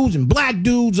 White dudes and black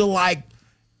dudes alike.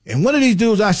 And one of these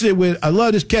dudes I sit with, I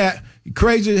love this cat. He's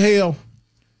crazy as hell.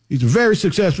 He's a very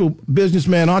successful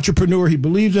businessman, entrepreneur. He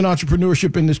believes in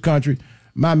entrepreneurship in this country.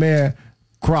 My man,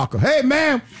 Crocker. Hey,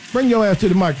 man, bring your ass to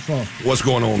the microphone. What's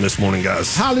going on this morning,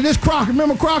 guys? Holly, this Crocker.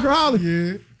 Remember Crocker, Holly?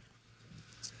 Yeah.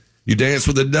 You dance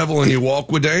with the devil and you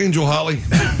walk with the angel, Holly.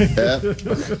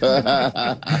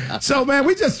 So, man,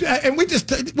 we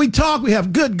talk. We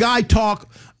have good guy talk.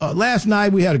 Last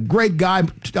night we had a great guy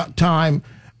time.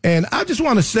 And I just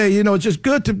want to say, it's just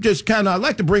good to just I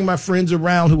like to bring my friends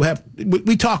around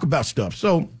we talk about stuff.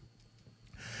 So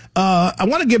I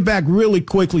want to get back really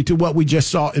quickly to what we just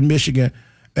saw in Michigan.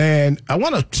 And I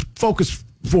want to focus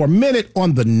for a minute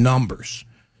on the numbers.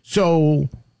 So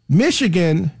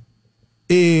Michigan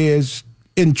is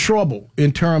in trouble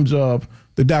in terms of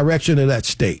the direction of that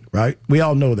state, right? We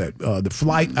all know that. The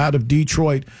flight out of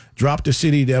Detroit dropped a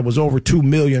city that was over 2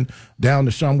 million down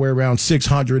to somewhere around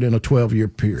 600 in a 12-year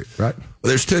period, right? Well,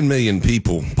 there's 10 million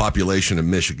people, population of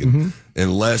Michigan,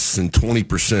 and less than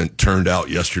 20% turned out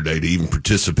yesterday to even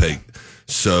participate.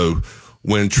 So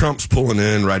when Trump's pulling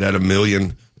in right at 1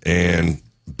 million and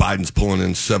Biden's pulling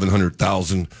in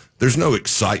 700,000, there's no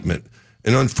excitement.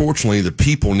 And unfortunately, the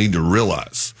people need to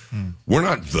realize we're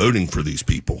not voting for these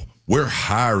people. We're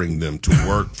hiring them to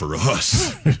work for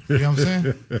us. You know what I'm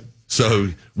saying? So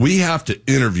we have to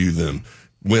interview them.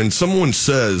 When someone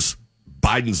says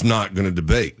Biden's not going to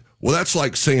debate, well, that's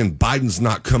like saying Biden's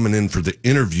not coming in for the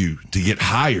interview to get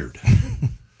hired.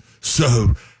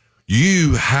 So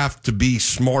you have to be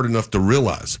smart enough to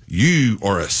realize you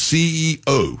are a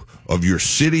CEO of your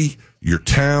city, your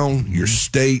town, your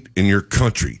state, and your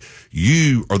country.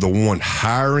 You are the one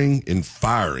hiring and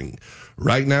firing.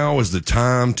 Right now is the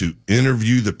time to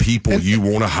interview the people you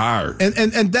want to hire.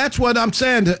 And that's what I'm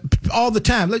saying all the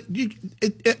time.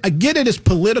 I get it as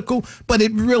political, but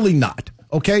it really not,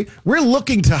 okay? We're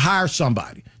looking to hire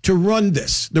somebody to run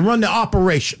the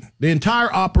operation, the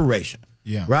entire operation,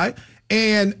 right?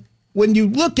 And when you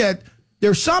look at,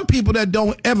 there's some people that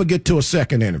don't ever get to a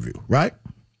second interview, right?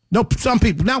 No, some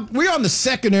people. Now, we're on the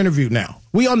second interview now.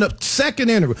 We're on the second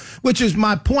interview, which is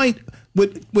my point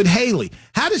with Haley.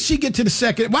 How did she get to the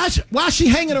second? Why is she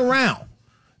hanging around?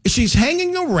 She's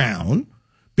hanging around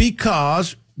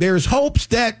because there's hopes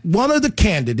that one of the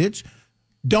candidates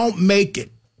don't make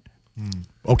it,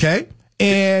 okay?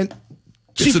 And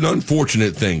it's an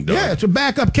unfortunate thing, Doug. Yeah, it's a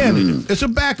backup candidate. It's a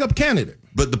backup candidate.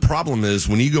 But the problem is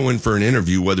when you go in for an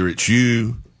interview, whether it's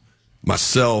you,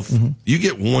 myself, you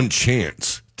get one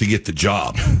chance to get the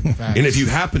job. And if you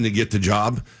happen to get the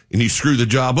job and you screw the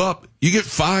job up, you get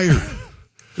fired.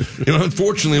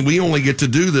 Unfortunately, we only get to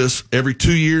do this every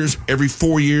 2 years, every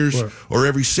 4 years, or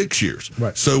every 6 years.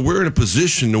 Right. So we're in a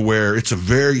position to where it's a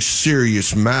very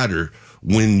serious matter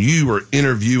when you are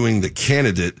interviewing the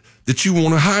candidate that you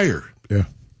want to hire. Yeah.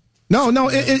 No.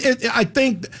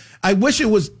 I wish it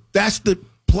was. That's the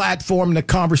platform, the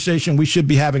conversation we should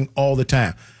be having all the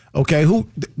time. Okay,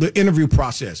 the interview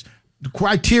process, the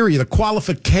criteria, the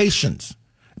qualifications.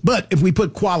 But if we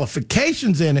put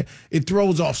qualifications in it, it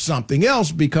throws off something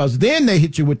else because then they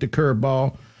hit you with the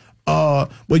curveball. Well,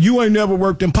 you ain't never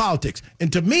worked in politics.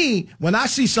 And to me, when I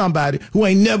see somebody who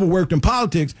ain't never worked in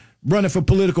politics running for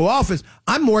political office,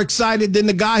 I'm more excited than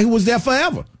the guy who was there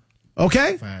forever.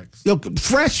 Okay? Facts.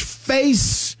 Fresh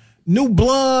face, new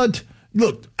blood.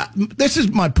 Look, this is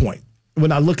my point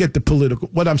when I look at the political,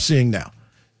 what I'm seeing now.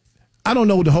 I don't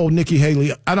know the whole Nikki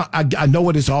Haley. I know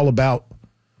what it's all about,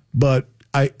 but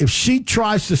if she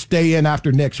tries to stay in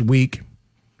after next week,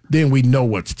 then we know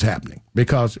what's happening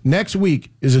because next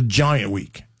week is a giant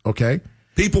week, okay?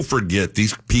 People forget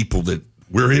these people that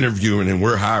we're interviewing and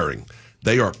we're hiring.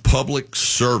 They are public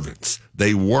servants.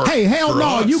 They work. Hey, hell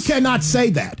no, us. You cannot say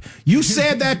that. You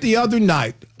said that the other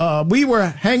night. We were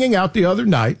hanging out the other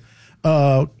night.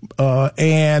 And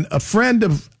a friend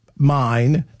of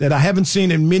mine that I haven't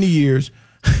seen in many years,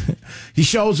 he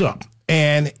shows up.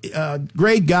 And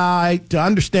great guy. To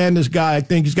understand this guy, I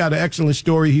think he's got an excellent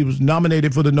story. He was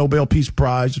nominated for the Nobel Peace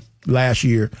Prize last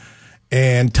year.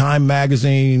 And Time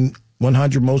Magazine,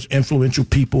 100 most influential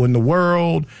people in the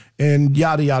world, and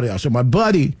yada, yada, yada. So my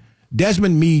buddy,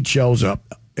 Desmond Meade, shows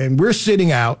up. And we're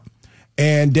sitting out,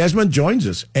 and Desmond joins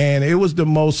us. And it was the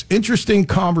most interesting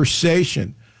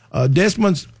conversation.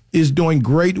 Desmond is doing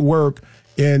great work,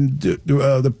 and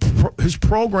his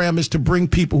program is to bring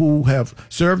people who have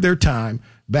served their time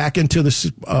back into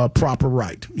the proper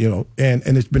right,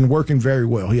 and it's been working very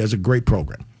well. He has a great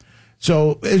program.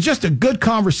 So it's just a good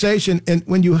conversation, and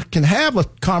when you can have a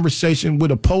conversation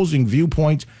with opposing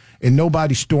viewpoints and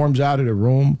nobody storms out of the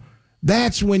room,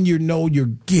 that's when you know you're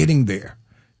getting there.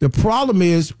 The problem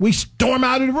is we storm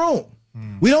out of the room.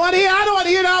 We don't want to hear. I don't want to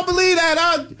hear. I don't believe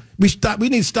that. We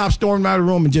need to stop storming out of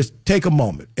the room and just take a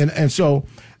moment. And so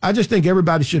I just think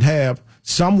everybody should have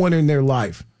someone in their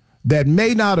life that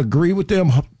may not agree with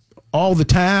them all the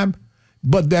time,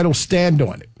 but that'll stand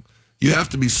on it. You have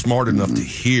to be smart enough to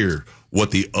hear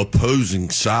what the opposing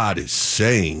side is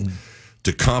saying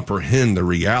to comprehend the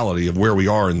reality of where we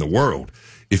are in the world.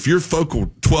 If you're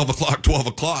focal 12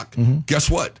 o'clock, guess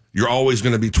what? You're always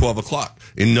going to be 12 o'clock,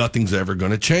 and nothing's ever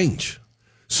going to change.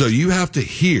 So you have to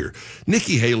hear.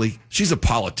 Nikki Haley, she's a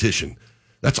politician.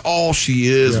 That's all she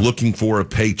is, looking for a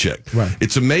paycheck. Right.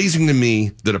 It's amazing to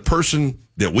me that a person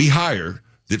that we hire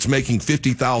that's making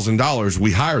 $50,000,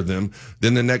 we hire them,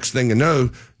 then the next thing you know,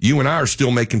 you and I are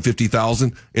still making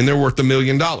 $50,000 and they're worth $1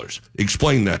 million.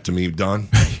 Explain that to me, Don.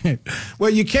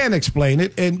 Well, you can explain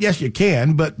it, and yes, you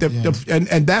can, but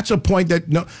and that's a point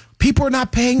that people are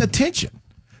not paying attention.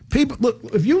 People, look,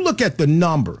 if you look at the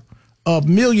number of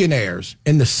millionaires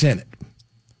in the Senate,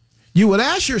 you would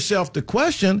ask yourself the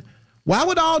question, why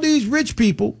would all these rich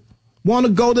people want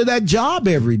to go to that job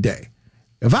every day?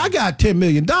 If I got $10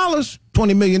 million,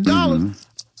 $20 million,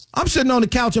 I'm sitting on the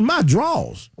couch in my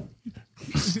drawers.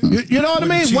 You know what I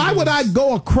mean? Why would I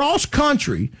go across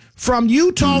country from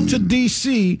Utah to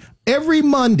D.C. every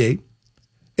Monday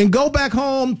and go back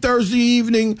home Thursday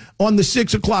evening on the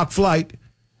 6 o'clock flight?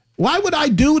 Why would I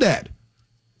do that?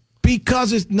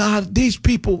 Because it's not, these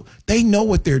people, they know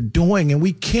what they're doing, and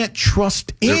we can't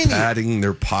trust any. They're padding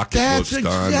their pocketbooks,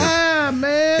 Don.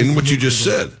 man. And what you just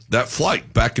said, that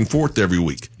flight back and forth every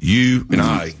week, you and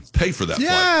I pay for that flight.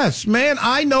 Yes, man.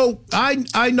 I know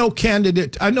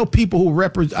candidates. I know people who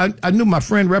represent. I knew my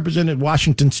friend represented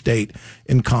Washington State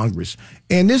in Congress,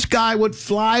 and this guy would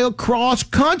fly across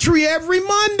country every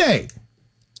Monday.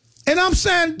 And I'm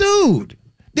saying, dude.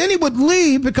 Then he would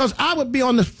leave because I would be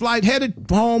on the flight headed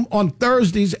home on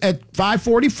Thursdays at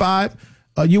 5:45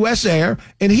 U.S. Air,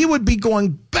 and he would be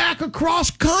going back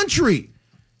across country.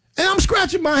 And I'm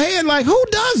scratching my head like, who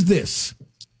does this?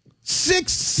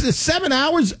 6-7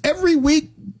 hours every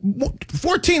week,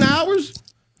 14 hours?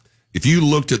 If you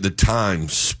looked at the time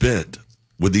spent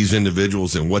with these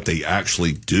individuals and what they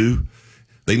actually do,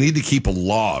 they need to keep a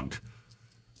log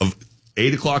of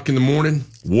 8 o'clock in the morning,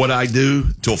 what I do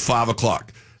till 5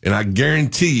 o'clock. And I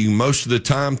guarantee you most of the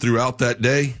time throughout that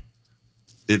day,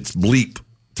 it's bleep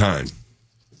time.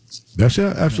 That's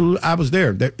it. Absolutely. I was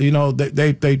there.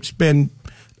 They spend,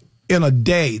 in a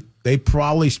day, they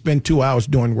probably spend 2 hours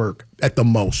doing work at the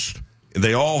most.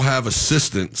 They all have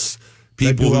assistants,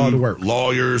 people do all the work.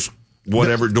 Lawyers,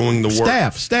 whatever, doing the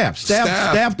work.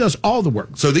 Staff does all the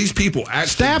work. So these people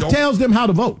actually tells them how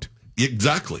to vote.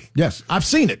 Exactly. Yes, I've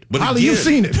seen it. But Holly, again, you've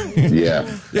seen it.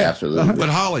 Yeah, absolutely. But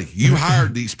Holly, you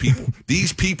hired these people.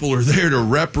 These people are there to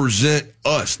represent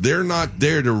us. They're not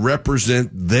there to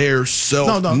represent their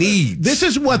self-needs. This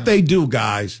is what they do,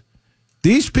 guys.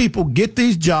 These people get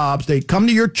these jobs. They come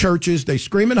to your churches. They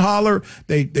scream and holler.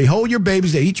 They hold your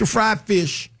babies. They eat your fried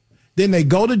fish. Then they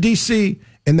go to D.C.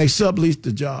 and they sublease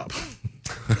the job.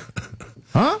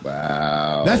 Huh?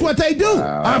 Wow. That's what they do.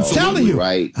 Wow. I'm telling you.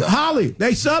 Right. Holly,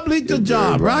 they sublease the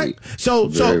job, right? So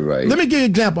right. Let me give you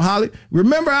an example, Holly.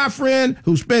 Remember our friend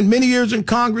who spent many years in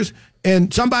Congress,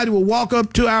 and somebody will walk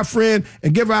up to our friend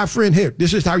and give our friend, here,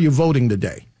 this is how you're voting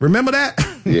today. Remember that?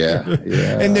 Yeah.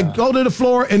 And they go to the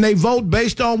floor and they vote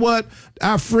based on what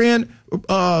our friend,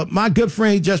 my good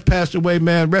friend, he just passed away,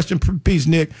 man. Rest in peace,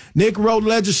 Nick. Nick wrote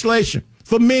legislation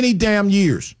for many damn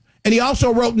years. And he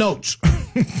also wrote notes.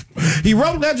 He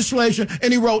wrote legislation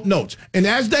and he wrote notes. And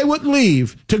as they would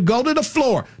leave to go to the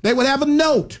floor, they would have a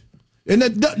note. And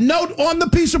the note on the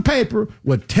piece of paper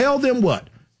would tell them what?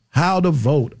 How to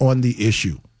vote on the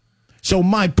issue. So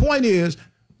my point is,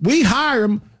 we hire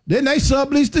them, then they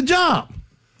sublease the job.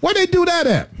 Where they do that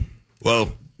at?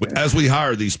 Well, as we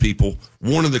hire these people,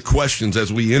 one of the questions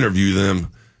as we interview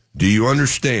them, do you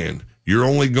understand you're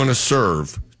only going to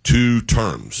serve 2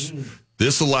 terms?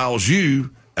 This allows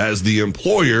you, as the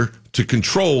employer, to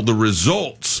control the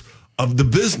results of the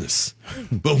business.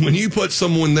 But when you put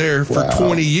someone there for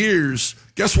 20 years,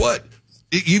 guess what?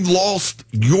 You've lost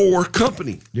your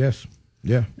company. Yes.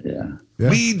 Yeah.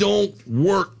 We don't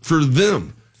work for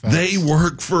them. Facts. They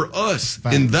work for us.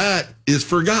 Facts. And that is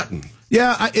forgotten.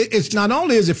 Yeah, it's not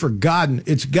only is it forgotten,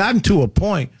 it's gotten to a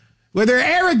point where they're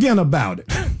arrogant about it.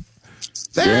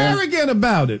 They're arrogant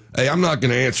about it. Hey, I'm not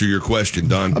going to answer your question,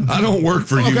 Don. I don't work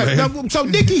for you, man. Now, so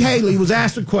Nikki Haley was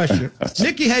asked a question.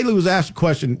 Nikki Haley was asked a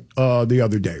question the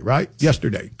other day, right?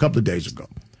 Yesterday, a couple of days ago.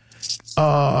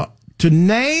 To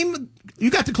name, you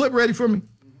got the clip ready for me?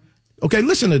 Okay,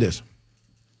 listen to this.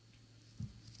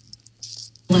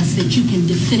 That you can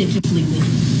definitively win.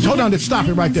 Hold on, stop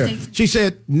it right there. She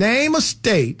said, name a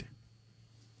state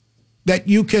that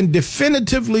you can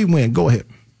definitively win. Go ahead.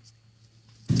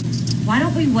 Why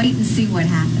don't we wait and see what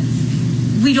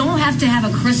happens? We don't have to have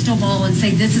a crystal ball and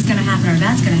say this is going to happen or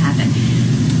that's going to happen.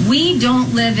 We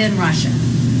don't live in Russia.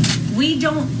 We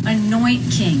don't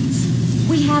anoint kings.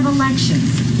 We have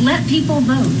elections. Let people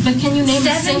vote. But can you name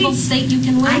a single state you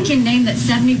can win? I can name that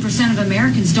 70% of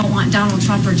Americans don't want Donald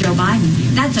Trump or Joe Biden.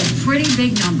 That's a pretty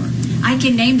big number. I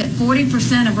can name that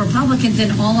 40% of Republicans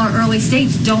in all our early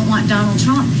states don't want Donald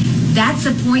Trump. That's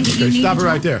a point that you need to stop it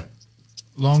right there.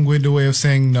 Long-winded way of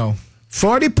saying no.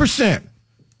 40%.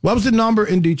 What was the number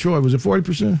in Detroit? Was it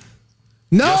 40%?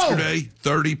 No. Yesterday,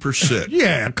 30%.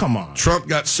 Yeah, come on. Trump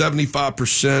got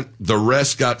 75%. The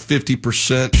rest got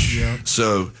 50%. Yeah.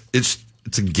 So it's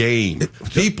a game.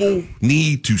 People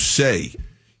need to say,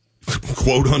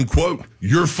 quote unquote,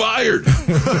 you're fired.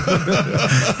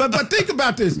 but think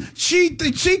about this. She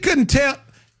couldn't tell.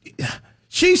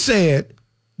 She said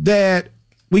that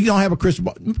we don't have a crystal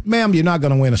ball. Ma'am, you're not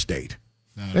going to win a state.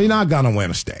 No. You're not going to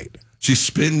win a state. She's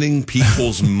spending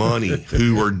people's money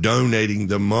who are donating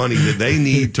the money that they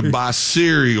need to buy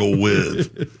cereal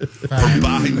with or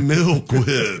buy milk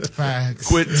with. Facts.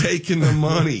 Quit taking the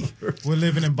money. We're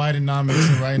living in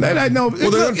Bidenomics right now. Well,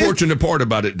 the unfortunate part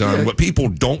about it, Don, what people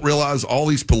don't realize, all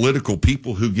these political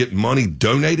people who get money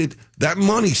donated, that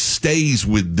money stays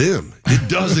with them. It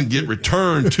doesn't get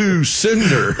returned to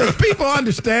sender. People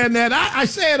understand that. I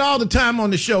say it all the time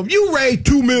on the show. You raised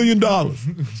 $2 million.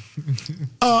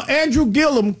 Andrew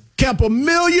Gillum kept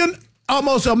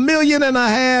almost $1.5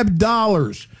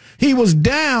 million. He was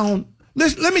down.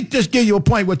 Let me just give you a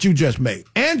point what you just made.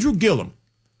 Andrew Gillum,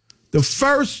 the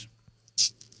first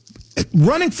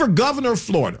running for governor of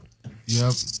Florida,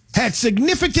 had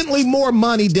significantly more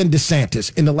money than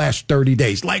DeSantis in the last 30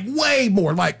 days. Like way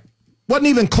more. Like wasn't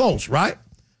even close, right?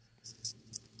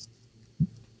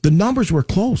 The numbers were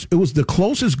close. It was the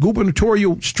closest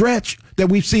gubernatorial stretch that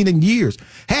we've seen in years.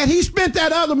 Had he spent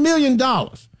that other $1 million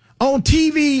on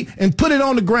TV and put it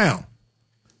on the ground,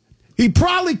 he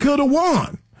probably could have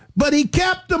won. But he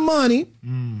kept the money,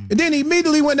 and then he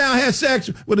immediately went down and had sex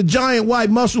with a giant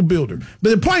white muscle builder. But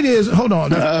the point is, hold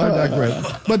on, I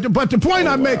digress. But the point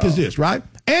I make is this, right?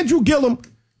 Andrew Gillum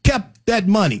kept that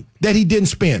money that he didn't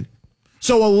spend.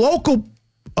 So a local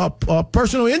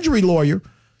personal injury lawyer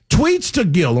tweets to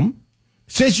Gillum,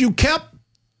 since you kept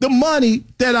the money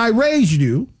that I raised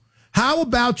you, how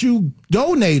about you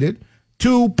donate it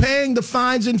to paying the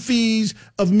fines and fees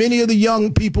of many of the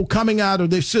young people coming out of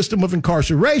the system of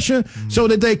incarceration so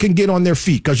that they can get on their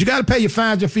feet? Because you got to pay your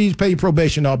fines and fees, pay your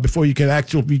probation off before you can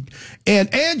actually be.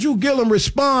 And Andrew Gillum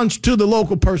responds to the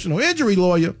local personal injury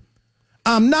lawyer,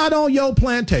 I'm not on your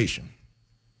plantation.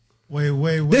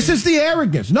 Wait. This is the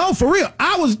arrogance. No, for real.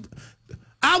 I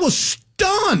was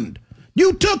stunned.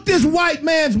 You took this white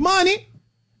man's money,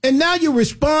 and now you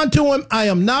respond to him, I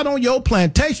am not on your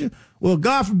plantation. Well,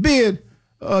 God forbid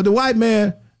the white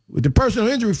man with the personal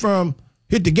injury firm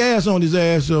hit the gas on his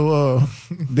ass, so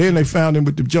then they found him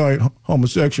with the giant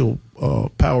homosexual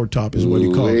power top is what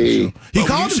he called himself. He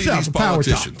called himself a power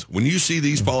top. When you see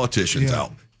these politicians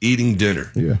out eating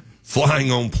dinner,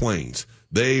 flying on planes,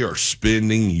 they are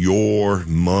spending your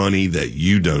money that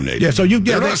you donated. Yeah, so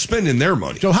they're not spending their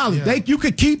money. So Holly, you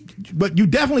could keep, but you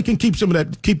definitely can keep some of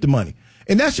that. Keep the money,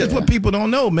 and that's just what people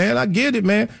don't know, man. I get it,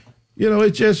 man. You know,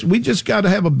 we just got to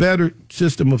have a better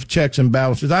system of checks and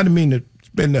balances. I didn't mean to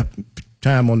spend the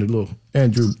time on the little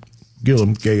Andrew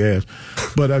Gillum gay ass,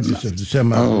 but I just have to say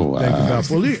my think about.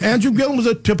 Well, Andrew Gillum was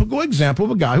a typical example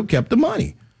of a guy who kept the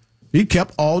money. He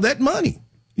kept all that money.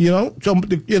 You know, so,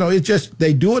 you know, it's just,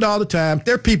 they do it all the time.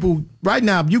 There are people right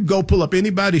now, if you go pull up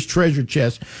anybody's treasure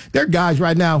chest, there are guys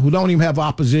right now who don't even have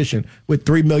opposition with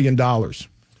 $3 million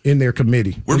in their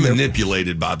committee. We're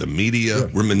manipulated by the media.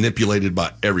 We're manipulated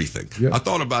by everything. I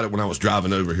thought about it when I was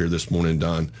driving over here this morning,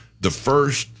 Don. The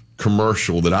first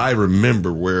commercial that I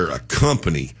remember where a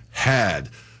company had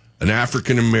an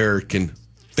African-American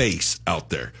face out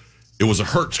there. It was a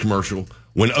Hertz commercial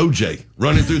when OJ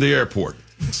running through the airport.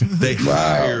 They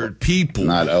hired people.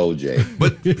 Not OJ.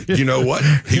 But you know what?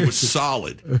 He was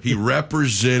solid. He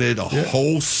represented a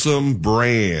wholesome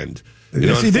brand.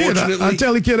 Yes, he did.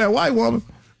 Until he killed that white woman.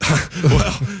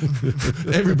 Well,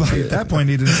 everybody at that point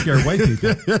needed to scare white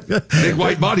people. Big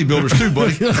white bodybuilders too,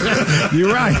 buddy.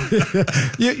 You're right.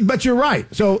 But you're right.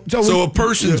 So a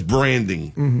person's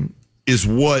branding is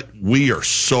what we are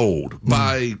sold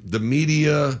by the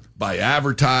media, by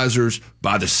advertisers,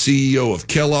 by the CEO of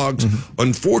Kellogg's.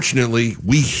 Unfortunately,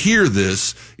 we hear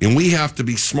this, and we have to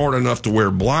be smart enough to wear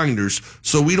blinders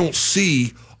so we don't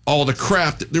see all the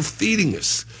crap that they're feeding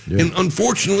us. And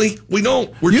unfortunately, we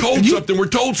don't. We're told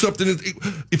something.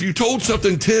 If you told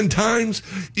something 10 times,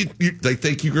 they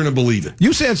think you're going to believe it.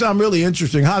 You said something really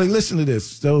interesting. Holly, listen to this.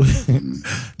 So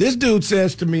this dude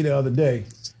says to me the other day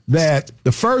that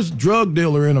the first drug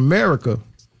dealer in America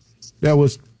that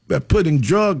was putting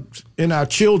drugs in our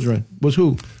children was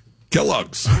who?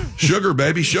 Kellogg's. Sugar,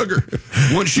 baby, sugar.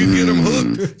 Once you get them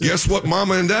hooked, guess what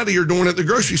Mama and Daddy are doing at the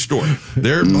grocery store?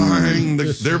 They're buying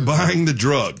the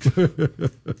drug.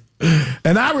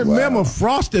 And I remember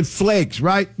Frosted Flakes,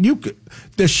 right?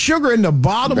 The sugar in the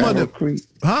bottom of the Creek.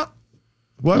 Huh?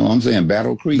 What? No, I'm saying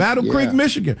Battle Creek. Creek,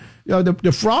 Michigan. You know,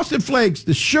 the Frosted Flakes,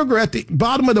 the sugar at the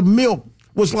bottom of the milk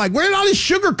was like, where did all this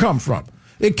sugar come from?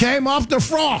 It came off the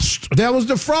frost. That was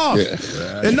the frost.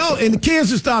 Yeah. And the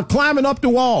kids would start climbing up the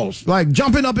walls, like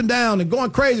jumping up and down and going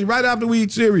crazy right after we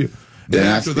eat cereal. Then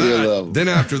after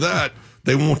that,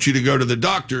 they want you to go to the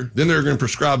doctor. Then they're going to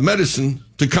prescribe medicine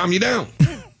to calm you down.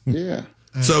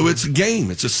 So it's a game.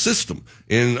 It's a system.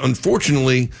 And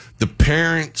unfortunately, the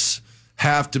parents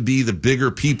have to be the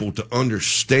bigger people to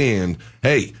understand,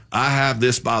 hey, I have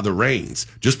this by the reins.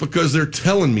 Just because they're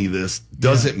telling me this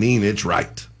doesn't mean it's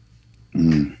right.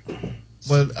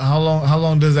 But how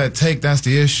long does that take? That's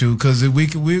the issue. Because we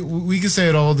can say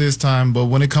it all this time, but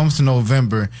when it comes to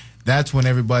November, that's when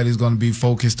everybody's going to be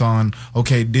focused on,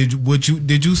 okay, did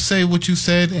you say what you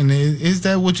said? And is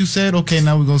that what you said? Okay,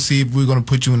 now we're going to see if we're going to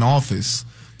put you in office.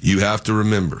 You have to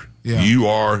remember, you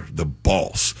are the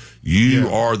boss. You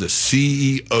are the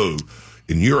CEO,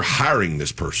 and you're hiring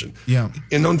this person. Yeah.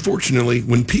 And unfortunately,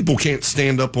 when people can't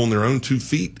stand up on their own 2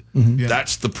 feet,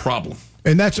 that's the problem.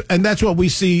 And that's what we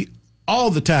see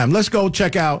all the time. Let's go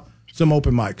check out some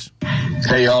open mics.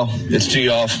 Hey, y'all. It's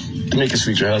G-Off, Demica's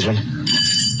future husband.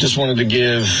 Just wanted to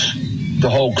give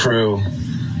the whole crew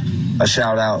a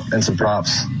shout-out and some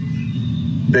props.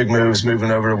 Big moves moving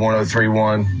over to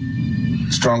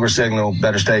 103.1. Stronger signal,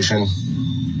 better station.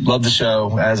 Love the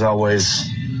show, as always.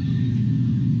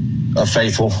 A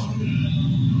faithful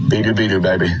Be-do,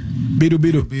 baby.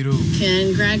 Be-do.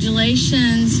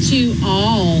 Congratulations to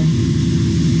all.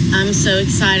 I'm so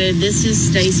excited. This is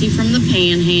Stacy from the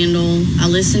Panhandle. I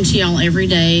listen to y'all every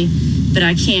day, but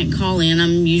I can't call in.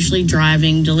 I'm usually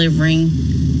driving, delivering.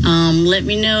 Let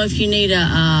me know if you need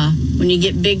when you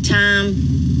get big time,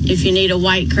 if you need a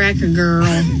white cracker girl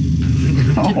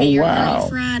to be your Early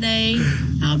Friday.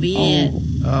 I'll be it.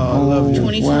 I love you.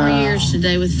 24 years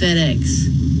today with FedEx.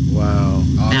 Wow.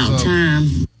 About time.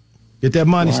 Get that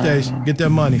money, Stace. Get that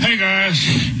money. Hey, guys.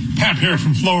 Pat here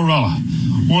from Florida.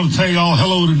 Want to tell y'all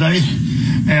hello today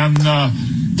and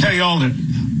tell y'all that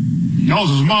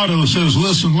y'all's motto says,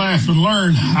 listen, laugh, and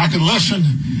learn. I can listen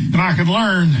and I can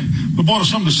learn, but boy,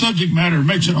 some of the subject matter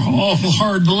makes it awful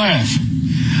hard to laugh.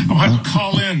 I'll have to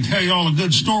call in and tell y'all a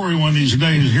good story one of these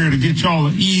days here to get y'all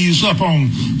to ease up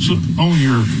on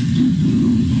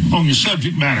your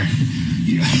subject matter.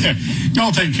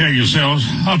 Y'all take care of yourselves.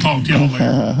 I'll talk to y'all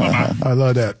later. Bye-bye. I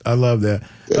love that.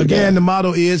 Again, the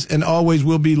motto is and always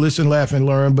will be listen, laugh, and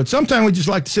learn. But sometimes we just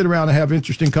like to sit around and have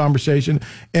interesting conversation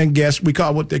and guests. We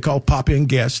call what they call pop-in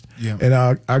guests. Yeah. And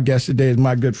our guest today is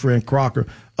my good friend Crocker.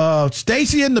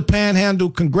 Stacy in the Panhandle,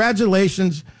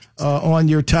 congratulations on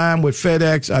your time with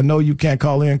FedEx. I know you can't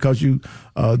call in because you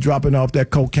dropping off that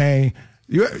cocaine.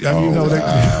 You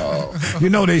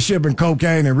know they shipping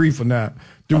cocaine and reefer now.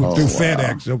 Through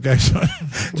FedEx, okay? So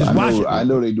just I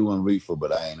know they doing reefer,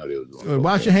 but I ain't know they was doing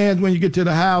wash your hands when you get to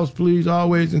the house, please,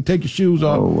 always, and take your shoes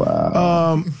off.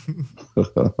 Oh,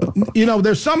 wow.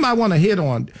 There's something I want to hit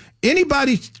on.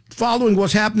 Anybody following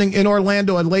what's happening in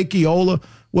Orlando at Lake Eola?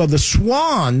 Well, the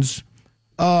swans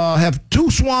have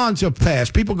 2 swans have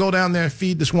passed. People go down there and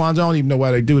feed the swans. I don't even know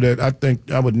why they do that. I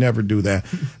think I would never do that.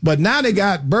 But now they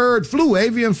got bird flu,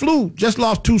 avian flu. Just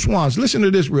lost 2 swans. Listen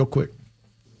to this real quick.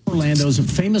 Orlando's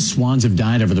famous swans have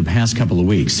died over the past couple of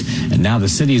weeks, and now the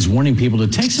city is warning people to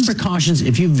take some precautions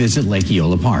if you visit Lake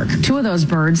Eola Park. 2 of those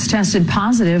birds tested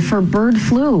positive for bird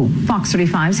flu. Fox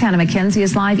 35's Hannah McKenzie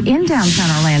is live in downtown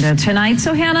Orlando tonight.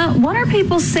 So, Hannah, what are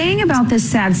people saying about this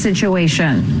sad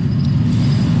situation?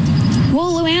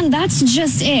 Well, Luann, that's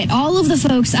just it. All of the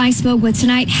folks I spoke with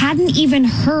tonight hadn't even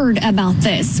heard about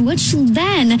this, which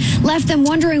then left them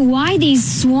wondering why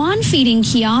these swan feeding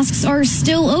kiosks are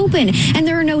still open and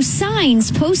there are no signs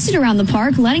posted around the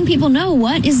park letting people know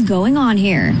what is going on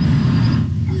here.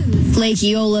 Lake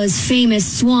Eola's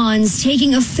famous swans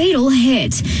taking a fatal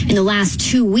hit. In the last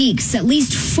 2 weeks, at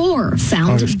least 4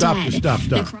 found dead. Stop.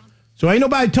 So ain't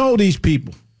nobody told these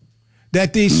people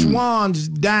that these swans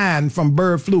dying from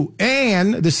bird flu.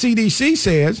 And the CDC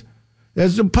says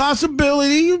there's a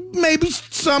possibility maybe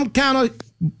some kind of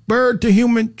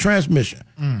bird-to-human transmission.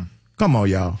 Come on,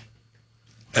 y'all.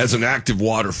 As an active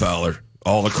waterfowler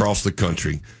all across the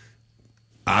country,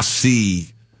 I see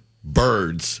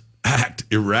birds act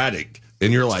erratic.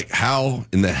 And you're like, how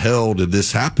in the hell did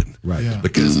this happen? Right. Yeah.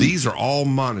 Because these are all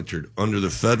monitored under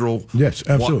the federal. Yes,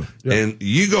 absolutely. Yeah. And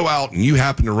you go out and you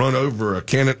happen to run over a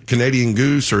Canadian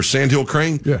goose or sandhill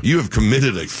crane, you have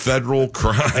committed a federal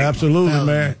crime. Absolutely,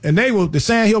 man. And the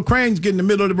sandhill cranes get in the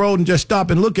middle of the road and just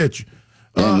stop and look at you.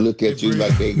 And look at you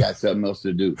like they got something else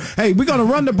to do. Hey, we're going to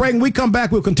run the break. When we come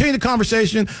back, we'll continue the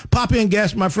conversation. Pop in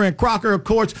guest, my friend Crocker, of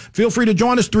course. Feel free to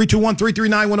join us,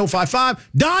 321-339-1055.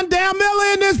 Don Damn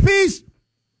Miller in this piece.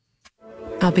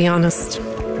 I'll be honest,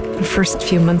 the first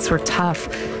few months were tough.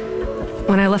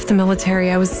 When I left the military,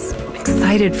 I was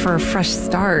excited for a fresh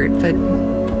start, but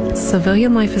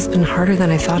civilian life has been harder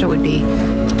than I thought it would be.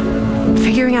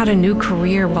 Figuring out a new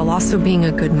career while also being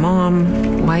a good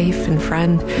mom, wife, and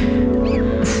friend.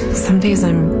 Some days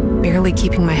I'm barely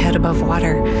keeping my head above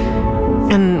water.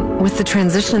 And with the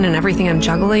transition and everything I'm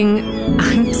juggling,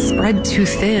 I'm spread too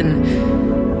thin.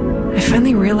 I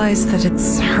finally realized that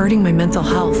it's hurting my mental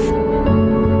health.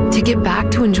 To get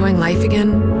back to enjoying life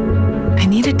again, I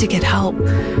needed to get help.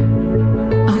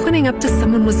 Opening up to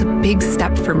someone was a big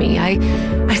step for me. I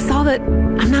saw that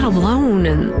I'm not alone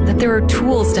and that there are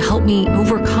tools to help me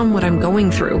overcome what I'm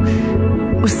going through.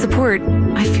 With support,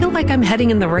 I feel like I'm heading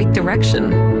in the right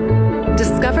direction.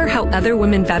 Discover how other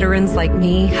women veterans like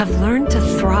me have learned to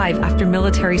thrive after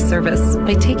military service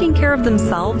by taking care of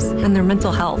themselves and their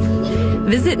mental health.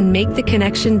 Visit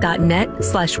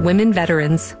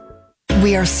maketheconnection.net/womenveterans.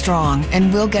 We are strong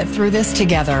and we'll get through this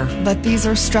together, but these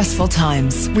are stressful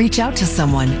times. Reach out to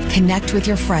someone, connect with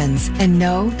your friends, and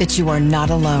know that you are not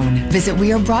alone. Visit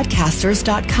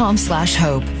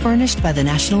wearebroadcasters.com/hope, furnished by the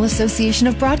National Association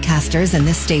of Broadcasters and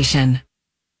this station.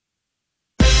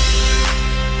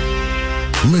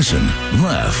 Listen,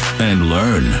 laugh, and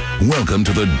learn. Welcome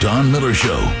to the Don Miller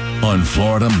Show on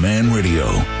Florida Man Radio.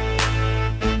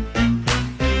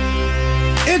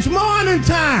 It's morning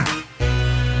time.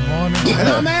 And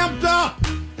I'm amped up.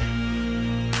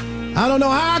 I don't know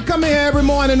how I come here every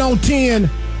morning on 10,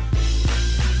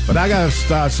 but I got to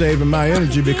start saving my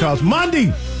energy because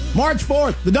Monday, March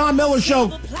 4th, the Don Miller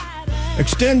Show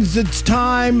extends its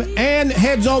time and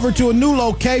heads over to a new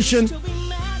location.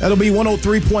 That'll be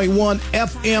 103.1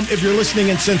 FM if you're listening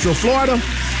in Central Florida.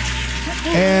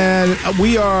 And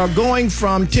we are going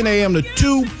from 10 a.m. to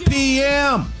 2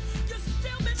 p.m.,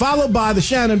 followed by the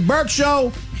Shannon Burke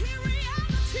Show.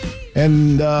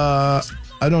 And I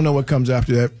don't know what comes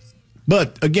after that.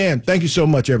 But, again, thank you so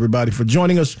much, everybody, for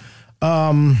joining us.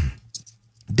 Damn.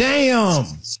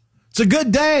 It's a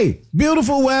good day.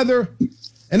 Beautiful weather.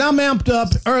 And I'm amped up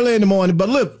early in the morning. But,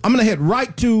 look, I'm going to head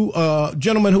right to a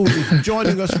gentleman who is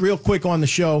joining us real quick on the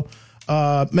show.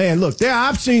 Man, look,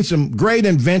 I've seen some great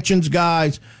inventions,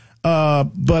 guys.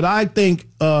 But I think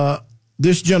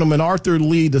this gentleman, Arthur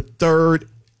Lee III,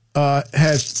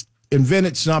 has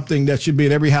invented something that should be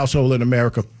in every household in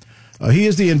America. He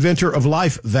is the inventor of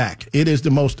LifeVac. It is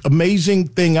the most amazing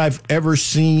thing I've ever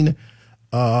seen.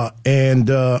 Wow,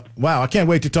 I can't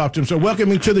wait to talk to him. So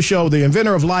welcoming to the show, the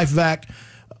inventor of LifeVac,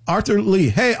 Arthur Lee.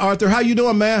 Hey, Arthur, how you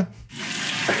doing, man?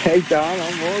 Hey, Don,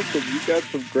 I'm awesome. You got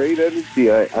some great energy.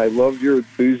 I love your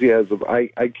enthusiasm. I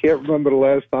can't remember the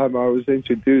last time I was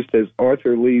introduced as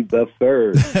Arthur Lee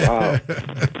III. Wow.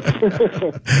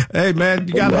 Hey, man,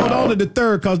 you got to hold on to the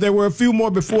third because there were a few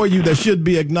more before you that should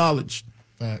be acknowledged.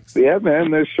 Thanks. Yeah, man,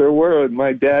 there sure were. And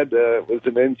my dad was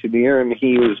an engineer, and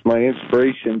he was my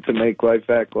inspiration to make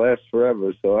LifeVac last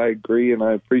forever. So I agree, and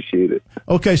I appreciate it.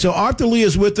 Okay, so Arthur Lee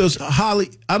is with us. Holly,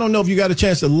 I don't know if you got a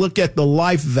chance to look at the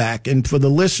LifeVac. And for the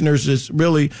listeners, it's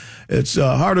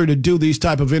harder to do these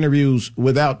type of interviews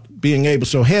without being able.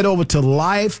 So head over to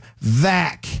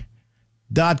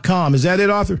LifeVac.com. Is that it,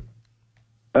 Arthur?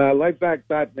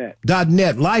 LifeVac.net.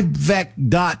 .net.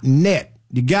 LifeVac.net.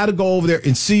 You got to go over there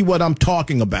and see what I'm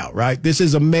talking about, right? This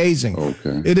is amazing.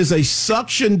 Okay. It is a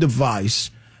suction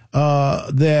device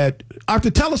that, Arthur,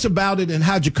 tell us about it and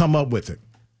how'd you come up with it?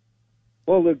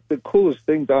 Well, the coolest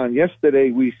thing, Don,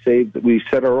 yesterday we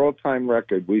set our all-time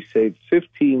record. We saved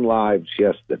 15 lives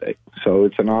yesterday. So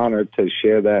it's an honor to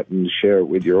share that and share it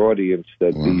with your audience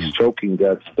that these choking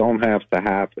deaths don't have to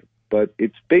happen. But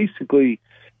it's basically,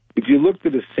 if you looked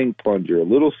at a sink plunger, a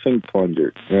little sink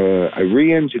plunger, I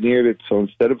re-engineered it so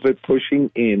instead of it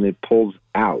pushing in, it pulls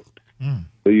out.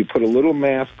 So you put a little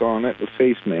mask on it, a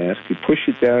face mask, you push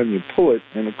it down, you pull it,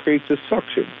 and it creates a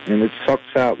suction. And it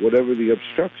sucks out whatever the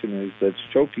obstruction is that's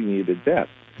choking you to death.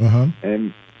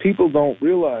 And people don't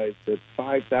realize that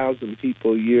 5,000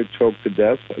 people a year choke to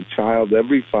death, a child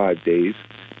every 5 days.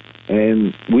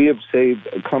 And we have saved,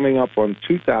 coming up on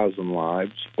 2,000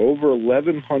 lives, over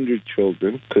 1,100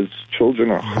 children, because children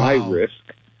are high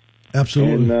risk.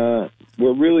 Absolutely. And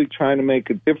we're really trying to make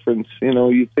a difference. You know,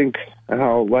 you think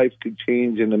how life could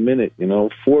change in a minute,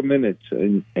 4 minutes,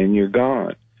 and you're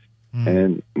gone.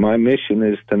 And my mission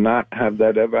is to not have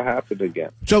that ever happen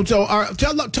again. So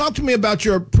talk to me about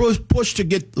your push to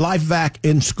get LifeVac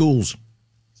in schools.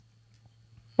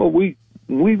 Well, we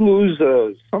lose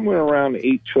somewhere around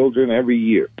 8 children every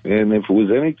year, and if it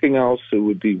was anything else, it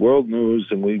would be world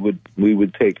news, and we would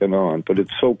take it on. But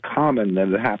it's so common that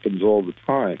it happens all the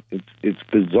time. It's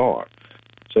bizarre.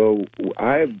 So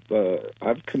I've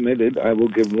committed. I will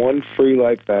give one free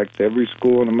LifeVac to every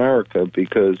school in America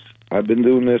because I've been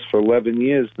doing this for 11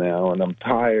 years now, and I'm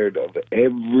tired of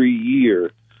every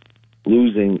year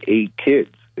losing 8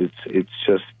 kids. It's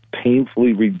just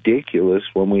painfully ridiculous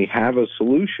when we have a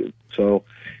solution. So,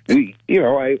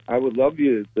 I would love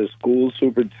you, the schools,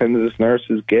 superintendents,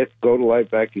 nurses, go to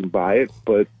LifeVac and buy it.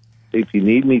 But if you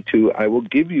need me to, I will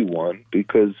give you one,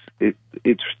 because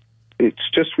it's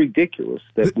just ridiculous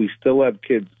that we still have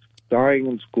kids dying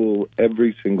in school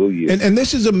every single year. And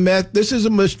this is this is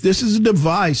a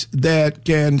device that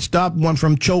can stop one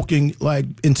from choking like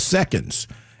in seconds.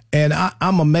 And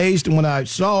I'm amazed when I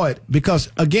saw it, because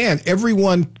again,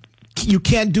 you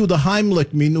can't do the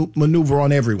Heimlich maneuver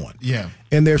on everyone. Yeah.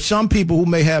 And there's some people who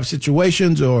may have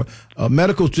situations or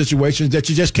medical situations that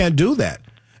you just can't do that.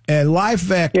 And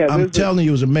LifeVac, I'm telling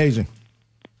you, is amazing.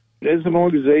 There's an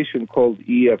organization called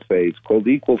EFA. It's called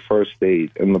Equal First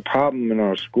Aid. And the problem in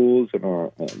our schools and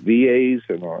our VAs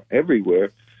and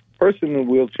everywhere, person in a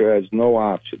wheelchair has no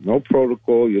option, no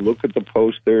protocol. You look at the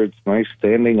poster, it's nice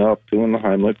standing up, doing the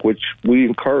Heimlich, which we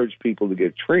encourage people to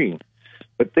get trained.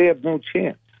 But they have no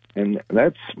chance. And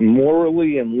that's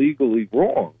morally and legally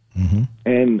wrong. Mm-hmm.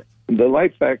 And the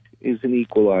LifeVac is an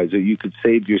equalizer. You could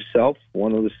save yourself.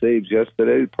 One of the saves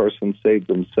yesterday, the person saved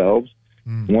themselves.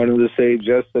 One of the saves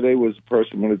yesterday was a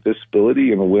person with a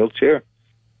disability in a wheelchair.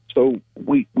 So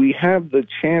we have the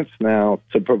chance now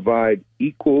to provide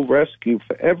equal rescue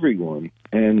for everyone.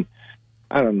 And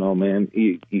I don't know, man.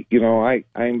 I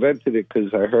invented it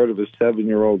because I heard of a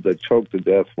 7-year-old that choked to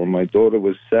death when my daughter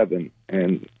was 7.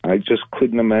 And I just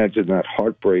couldn't imagine that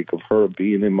heartbreak of her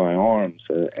being in my arms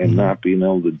and not being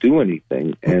able to do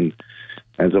anything. And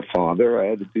as a father, I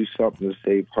had to do something to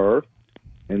save her.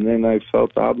 And then I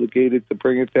felt obligated to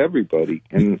bring it to everybody.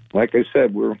 And like I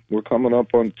said, we're coming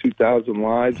up on 2,000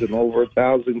 lives and over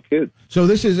 1,000 kids. So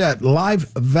this is at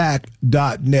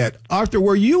livevac.net. Arthur,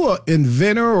 were you an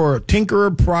inventor or a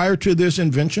tinkerer prior to this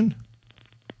invention?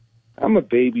 I'm a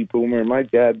baby boomer. My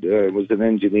dad was an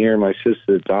engineer. My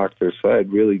sister a doctor, so I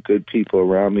had really good people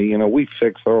around me. We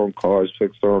fix our own cars,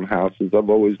 fix our own houses.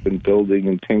 I've always been building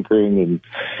and tinkering.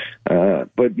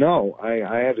 But no,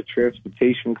 I had a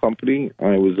transportation company.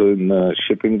 I was in the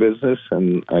shipping business,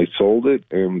 and I sold it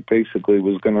and basically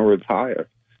was going to retire.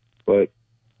 But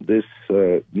this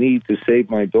need to save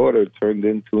my daughter turned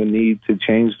into a need to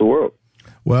change the world.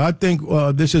 Well, I think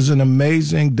this is an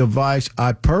amazing device.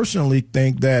 I personally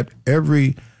think that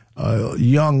every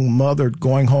young mother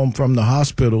going home from the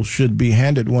hospital should be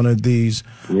handed one of these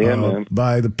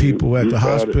by the people at the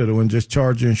hospital and just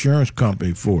charge the insurance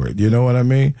company for it. You know what I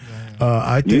mean?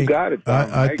 I think you got it.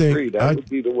 I agree. That would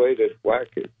be the way to whack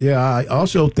it. Yeah, I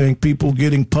also think people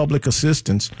getting public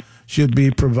assistance should be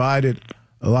provided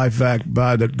LifeVac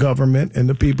by the government and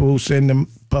the people who send them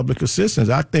public assistance.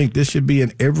 I think this should be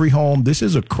in every home. This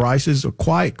is a crisis, a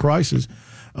quiet crisis.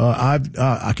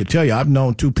 I can tell you, I've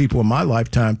known 2 people in my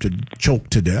lifetime to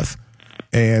choke to death,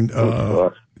 and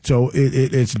so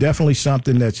it's definitely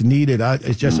something that's needed.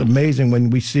 It's just amazing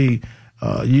when we see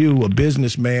you, a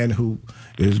businessman who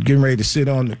is getting ready to sit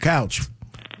on the couch,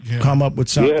 come up with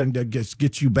something that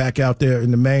gets you back out there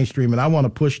in the mainstream. And I want to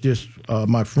push this,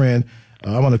 my friend.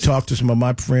 I want to talk to some of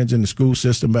my friends in the school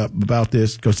system about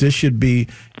this, because this should be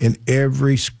in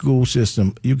every school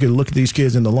system. You can look at these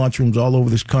kids in the lunchrooms all over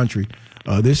this country.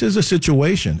 This is a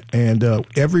situation, and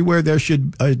everywhere there's a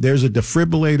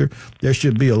defibrillator, there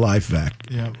should be a LifeVac.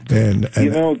 Yeah. And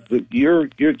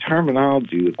your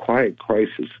terminology, the quiet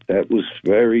crisis, that was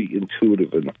very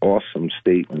intuitive and awesome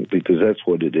statement, because that's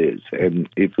what it is. And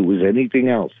if it was anything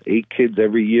else, 8 kids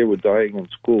every year were dying in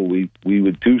school, we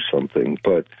would do something.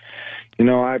 But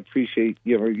I appreciate,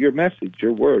 your message,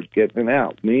 your word, getting it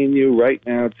out. Me and you right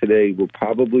now today will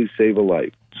probably save a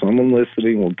life. Someone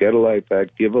listening will get a LifeVac,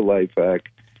 give a LifeVac,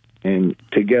 and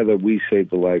together we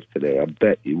save the life today. I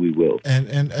bet you we will.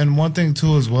 And one thing,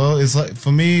 too, as well, is like,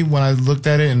 for me, when I looked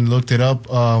at it and looked it up,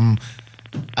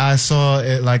 I saw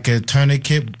it like a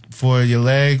tourniquet for your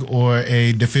leg or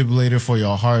a defibrillator for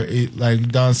your heart. Like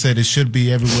Don said, it should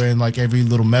be everywhere in like every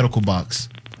little medical box.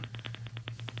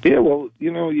 Yeah, well,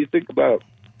 you think about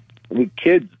with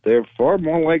kids, they're far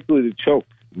more likely to choke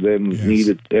than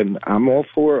needed. And I'm all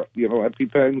for,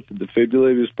 EpiPens and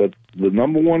defibrillators, but the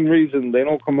number one reason they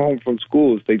don't come home from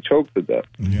school is they choke to death.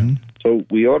 Mm-hmm. So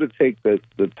we ought to take the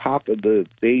top of the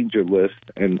danger list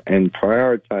and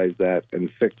prioritize that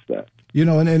and fix that.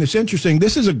 And it's interesting.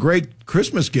 This is a great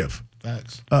Christmas gift.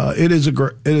 Facts. It is a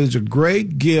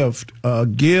great gift.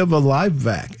 Give a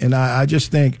LifeVac, and I just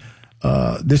think.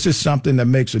 This is something that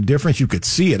makes a difference. You could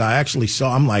see it. I actually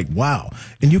saw. I'm like, wow.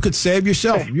 And you could save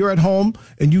yourself. You're at home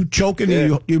and you choking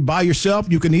and you're by yourself.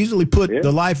 You can easily put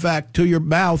the LifeVac to your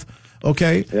mouth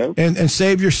okay? And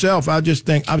save yourself. I just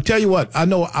think, I'll tell you what, I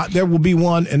know there will be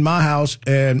one in my house,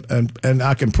 and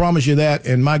I can promise you that,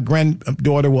 and my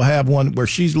granddaughter will have one where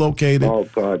she's located. Oh,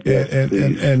 God, yes,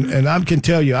 and I can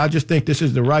tell you, I just think this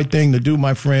is the right thing to do,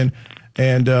 my friend.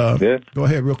 And go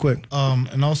ahead real quick.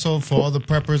 And also for all the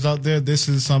preppers out there, this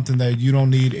is something that you don't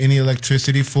need any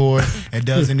electricity for. It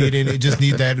doesn't need any. It just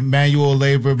need that manual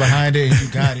labor behind it, and you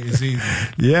got it. It's easy.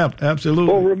 Yeah,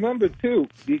 absolutely. Well, remember too,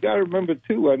 you got to remember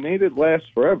too, I made it last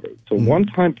forever. It's a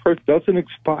one-time purchase, doesn't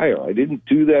expire. I didn't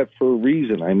do that for a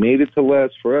reason. I made it to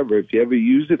last forever. If you ever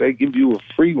use it, I give you a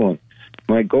free one.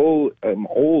 My goal, I'm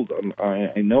old.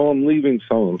 I know I'm leaving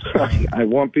some. I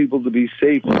want people to be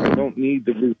safe. I don't need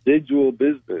the residual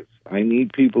business. I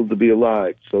need people to be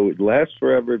alive. So it lasts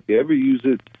forever. If you ever use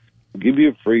it, I'll give you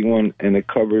a free one, and it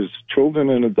covers children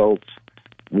and adults.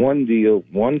 One deal,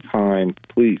 one time.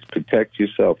 Please protect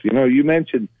yourself. You know, you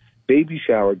mentioned baby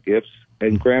shower gifts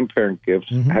and grandparent gifts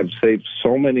have saved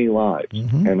so many lives,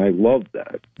 and I love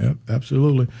that. Yep,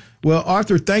 absolutely. Well,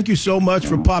 Arthur, thank you so much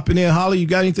for popping in. Holly, you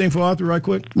got anything for Arthur right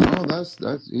quick? No, that's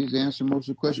he's answering most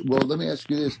of the questions. Well, let me ask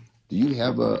you this. Do you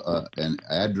have an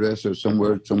address or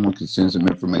somewhere someone could send some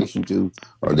information to,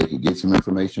 or they could get some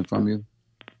information from you?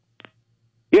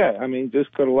 Yeah, I mean,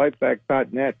 just go to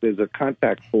lifeback.net. There's a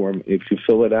contact form. If you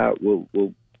fill it out,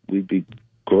 we'd be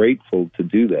grateful to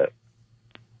do that.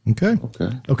 Okay,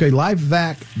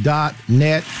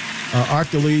 lifevac.net.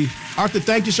 Arthur Lee. Arthur,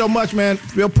 thank you so much, man.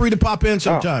 Feel free to pop in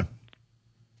sometime.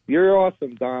 You're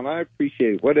awesome, Don. I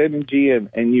appreciate it. What energy,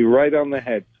 and you're right on the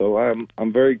head. So I'm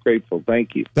very grateful.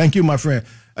 Thank you. Thank you, my friend.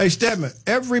 Hey, Stedman,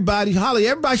 everybody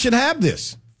should have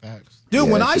this.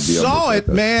 Dude, when I saw it,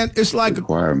 man, it's like,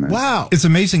 wow. It's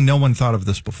amazing no one thought of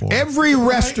this before. Every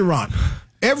restaurant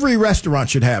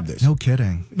should have this. No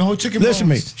kidding. No chicken Listen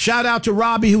to me. Shout out to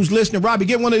Robbie who's listening. Robbie,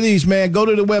 get one of these, man. Go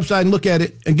to the website and look at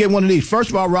it and get one of these.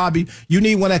 First of all, Robbie, you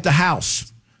need one at the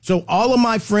house. So all of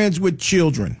my friends with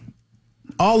children,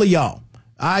 all of y'all,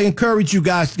 I encourage you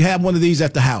guys to have one of these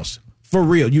at the house. For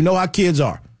real. You know how kids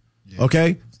are.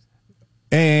 Okay?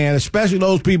 And especially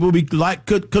those people who be like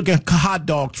cooking hot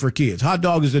dogs for kids. Hot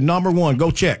dog is the number one. Go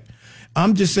check.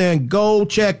 I'm just saying, go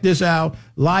check this out.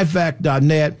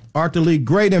 Lifevac.net. Arthur Lee,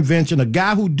 great invention. A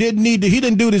guy who he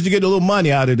didn't do this to get a little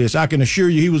money out of this. I can assure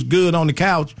you he was good on the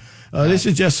couch. This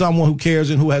is just someone who cares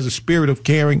and who has a spirit of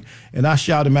caring. And I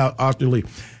shout him out, Arthur Lee.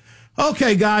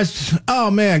 Okay, guys.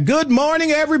 Oh, man. Good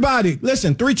morning, everybody.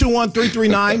 Listen,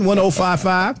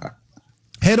 321-339-1055.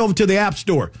 Head over to the App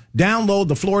Store. Download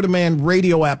the Florida Man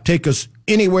Radio app. Take us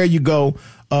anywhere you go.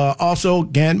 Also,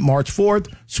 again, March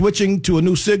 4th, switching to a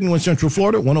new signal in Central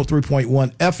Florida,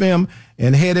 103.1 FM,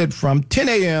 and headed from 10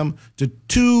 a.m. to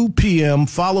 2 p.m.,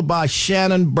 followed by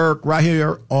Shannon Burke right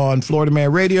here on Florida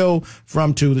Man Radio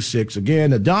from 2 to 6. Again,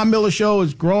 the Don Miller Show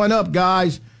is growing up,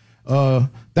 guys.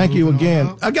 Thank you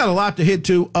again. I got a lot to hit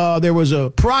to. There was a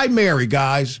primary,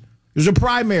 guys. There's a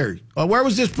primary. Where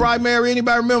was this primary?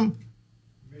 Anybody remember?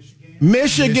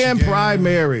 Michigan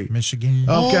primary. Michigan.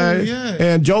 Okay. Oh, yeah.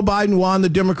 And Joe Biden won the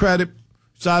Democratic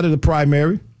side of the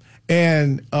primary.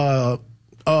 And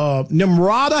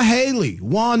Nimrata Haley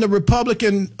won the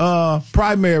Republican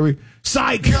primary.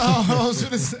 Psych. I was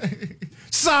going to say.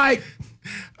 Psych.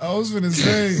 I was going to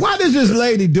say. What is this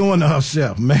lady doing to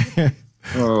herself, man?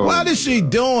 What is she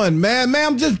doing, man?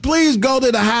 Ma'am, just please go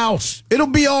to the house. It'll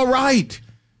be all right.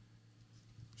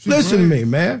 Listen to me,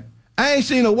 man. I ain't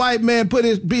seen a white man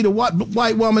beat a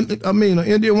white woman, an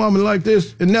Indian woman like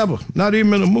this, and never, not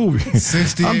even in a movie.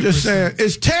 68%. I'm just saying,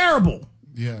 it's terrible.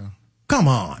 Yeah. Come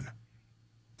on.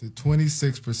 To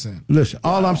 26%. Listen,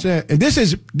 all I'm saying, and this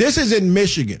is in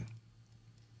Michigan.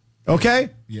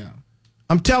 Okay? Yeah.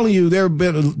 I'm telling you, there have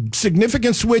been a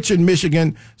significant switch in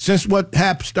Michigan since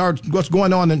what's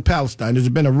going on in Palestine. There's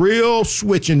been a real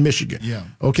switch in Michigan. Yeah.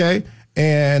 Okay?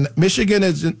 And Michigan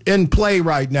is in play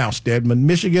right now, Stedman.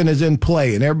 Michigan is in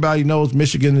play, and everybody knows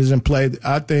Michigan is in play.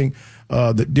 I think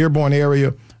the Dearborn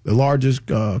area, the largest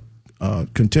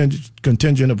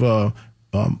contingent of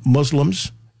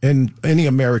Muslims in any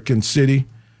American city,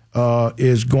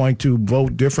 is going to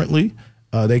vote differently.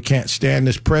 They can't stand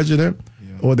this president,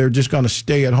 or they're just going to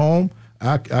stay at home.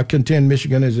 I contend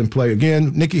Michigan is in play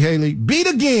again. Nikki Haley beat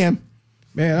again.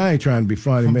 Man, I ain't trying to be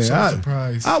funny, man. So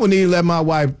surprised. I wouldn't even let my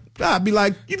wife. I'd be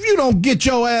like, if you don't get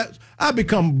your ass,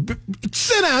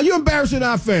 sit down. You're embarrassing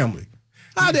our family.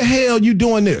 How the hell you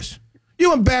doing this?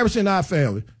 You're embarrassing our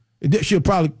family. She'll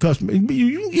probably cuss me.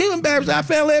 You embarrass our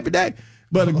family every day.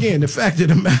 But again, the fact of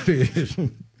the matter is,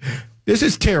 this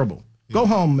is terrible. Go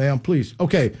home, ma'am, please.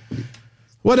 Okay.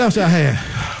 What else I had?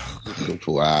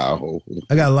 Wow.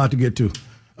 I got a lot to get to.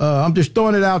 I'm just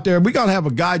throwing it out there. We're going to have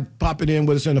a guy popping in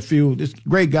with us in a few. This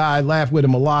great guy, laugh with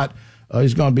him a lot.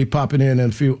 He's going to be popping in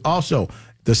a few. Also,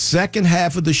 the second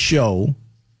half of the show,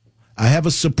 I have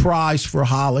a surprise for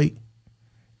Holly.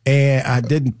 And I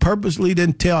purposely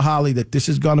didn't tell Holly that this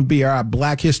is going to be our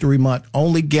Black History Month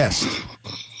only guest.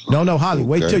 No, Holly,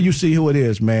 wait till you see who it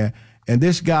is, man. And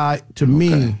this guy, to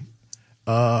me,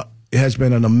 has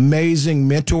been an amazing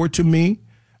mentor to me,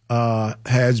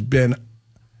 has been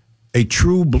a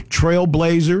true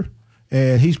trailblazer,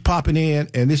 and he's popping in,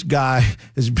 and this guy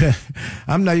has been,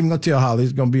 I'm not even going to tell Holly,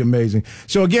 it's going to be amazing.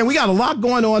 So, again, we got a lot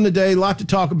going on today, a lot to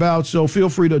talk about, so feel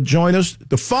free to join us.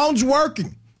 The phone's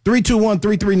working,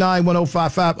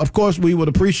 321-339-1055. Of course, we would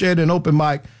appreciate an open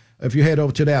mic if you head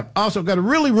over to that. Also, got to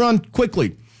really run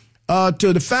quickly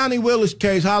to the Fannie Willis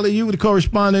case. Holly, you were the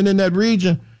correspondent in that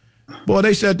region. Boy,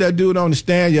 they set that dude on the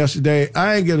stand yesterday.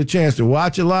 I ain't get a chance to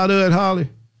watch a lot of it, Holly.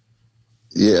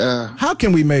 Yeah. How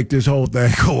can we make this whole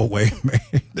thing go away, man?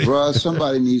 Bro,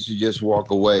 somebody needs to just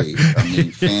walk away. I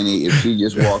mean, Fannie, if she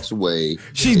just walks away.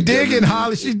 She's digging,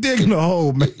 Holly. She's digging the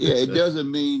hole, man. Yeah, it doesn't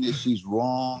mean that she's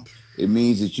wrong. It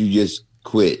means that you just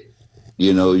quit.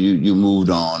 You know, you moved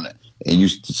on, and you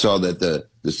saw that the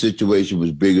situation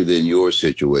was bigger than your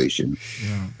situation.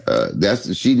 Yeah.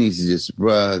 She needs to just,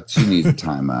 she needs a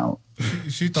timeout.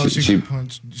 She thought she could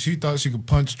punch. She thought she could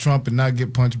punch Trump and not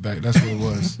get punched back. That's what it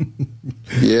was.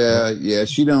 Yeah.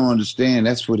 She don't understand.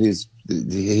 That's what he's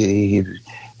good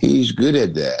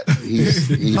at that. He's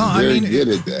very good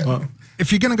at that. Well,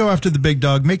 if you're going to go after the big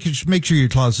dog, make sure your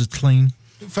closet's clean.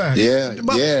 Fact.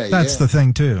 That's the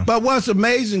thing too. But what's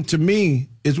amazing to me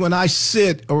is when I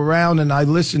sit around and I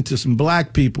listen to some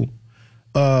black people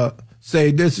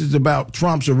say this is about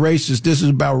Trump's a racist, this is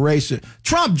about racist.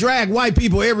 Trump drag white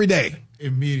people every day.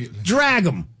 Immediately. Drag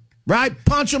them, right?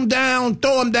 Punch them down,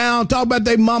 throw them down, talk about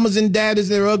their mamas and daddies,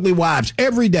 their ugly wives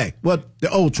every day. Well,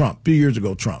 the old Trump, a few years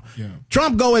ago, Trump. Yeah.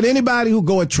 Trump go at anybody who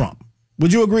go at Trump.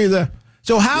 Would you agree with that?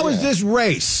 So how is this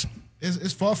race?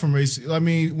 It's far from race. I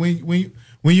mean,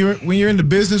 when you're in the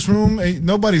business room,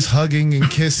 nobody's hugging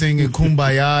and kissing and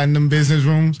kumbaya in them business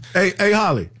rooms. Hey,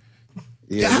 Holly.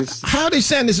 Yeah, how are they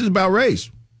saying this is about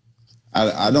race?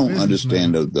 I don't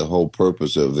understand the whole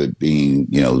purpose of it being,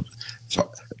 that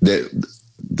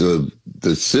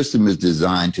the system is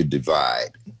designed to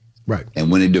divide. Right.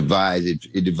 And when it divides,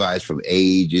 it divides from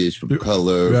ages, from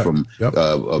color, from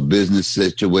business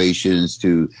situations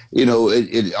to,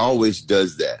 it always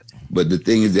does that. But the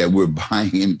thing is that we're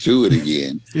buying into it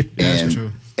again. That's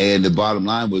true. And the bottom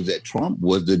line was that Trump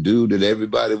was the dude that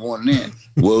everybody wanted in.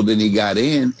 Well, then he got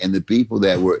in, and the people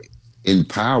that were in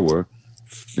power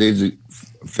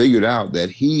figured out that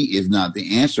he is not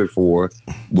the answer for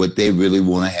what they really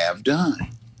want to have done.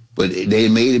 But they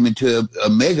made him into a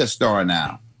mega star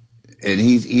now, and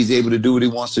he's able to do what he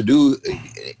wants to do.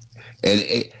 And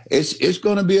it's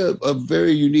going to be a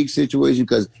very unique situation,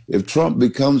 because if Trump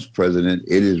becomes president,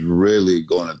 it is really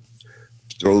going to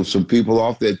throw some people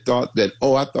off that thought that,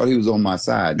 I thought he was on my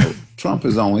side. No, Trump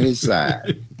is on his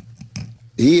side.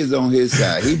 He is on his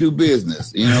side. He do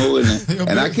business,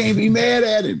 and I can't be mad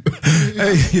at him.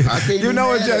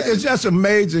 It's just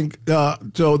amazing.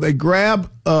 So they grab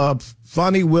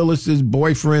Fannie Willis's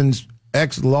boyfriend's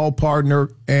ex-law partner,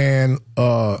 and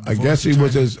I guess he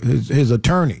was his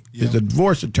attorney, his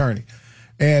divorce attorney.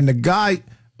 And the guy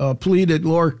pleaded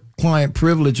lawyer-client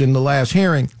privilege in the last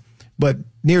hearing, but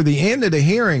near the end of the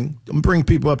hearing, I'm bringing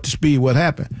people up to speed what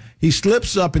happened. He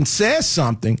slips up and says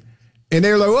something, and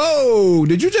they're like, whoa,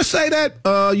 did you just say that?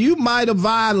 You might have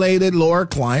violated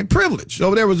lawyer-client privilege.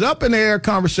 So there was up in the air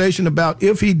conversation about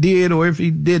if he did or if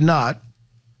he did not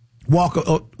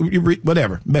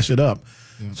mess it up.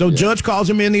 So judge calls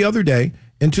him in the other day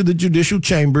into the judicial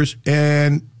chambers,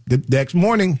 and the next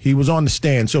morning he was on the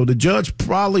stand. So the judge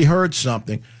probably heard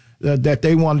something that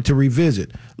they wanted to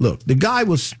revisit. Look, the guy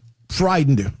was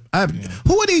frightened.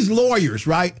 Who are these lawyers,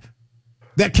 right,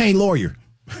 that can't lawyer?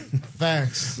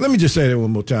 Facts. Let me just say that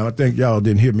one more time. I think y'all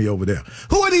didn't hear me over there.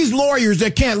 Who are these lawyers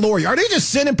that can't lawyer? Are they just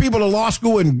sending people to law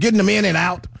school and getting them in and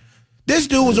out? This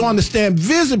dude was on the stand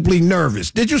visibly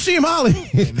nervous. Did you see him, Holly?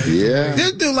 Yeah.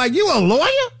 This dude, like, you a lawyer?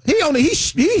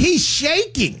 He's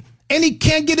shaking, and he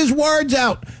can't get his words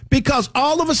out because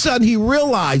all of a sudden he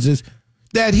realizes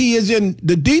that he is in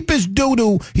the deepest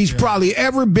doo-doo he's probably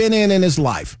ever been in his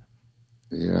life.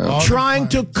 Yeah. Trying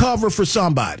to cover for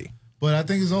somebody. But I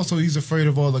think it's also he's afraid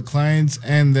of all the clients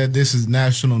and that this is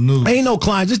national news. Ain't no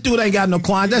clients. This dude ain't got no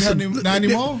clients. Not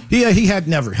anymore? Yeah, he had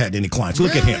never had any clients.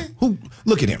 Look at him.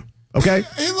 Look at him. Okay?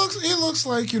 He looks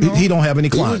like, He don't have any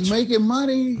clients. He was making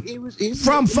money. He's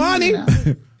from Fannie.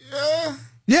 Yeah.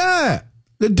 Yeah.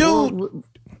 The dude.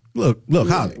 Look,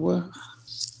 Holly.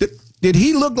 Did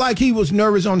he look like he was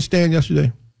nervous on the stand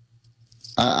yesterday?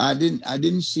 I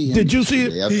didn't see him. Did you see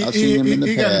it? I've seen him in the past.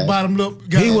 He got his bottom lip.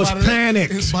 He was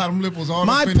panicked. His bottom lip was all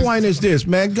My point is this,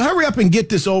 man. Hurry up and get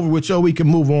this over with so we can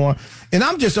move on. And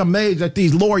I'm just amazed at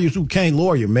these lawyers who can't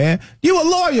lawyer, man. You a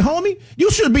lawyer, homie.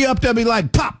 You should be up there be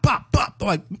like, pop, pop, pop.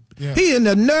 Like, he in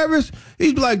there nervous.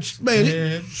 He's like,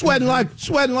 man, sweating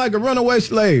like a runaway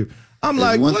slave. I'm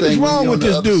like, what is wrong with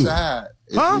this dude?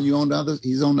 When you on the other,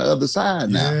 he's on the other side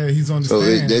now. Yeah, he's on the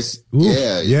stand.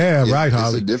 Right,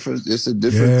 Holly. It's a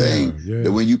different thing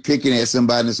than when you picking at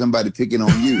somebody and somebody picking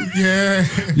on you.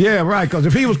 Yeah, right. Because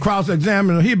if he was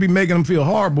cross-examining, he'd be making them feel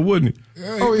horrible, wouldn't he?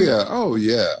 Oh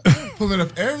yeah. Pulling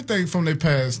up everything from their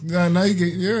past. Now you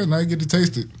get to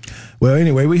taste it. Well,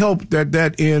 anyway, we hope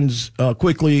that ends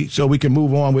quickly so we can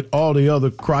move on with all the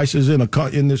other crises in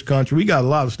this country. We got a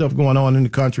lot of stuff going on in the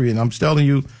country, and I'm telling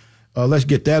you, let's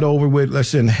get that over with. Let's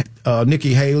send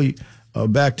Nikki Haley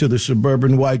back to the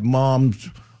suburban white mom's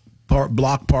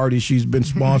block party she's been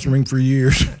sponsoring for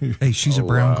years. Hey, she's a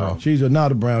brown girl. She's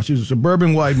not a brown. She's a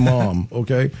suburban white mom,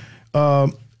 okay?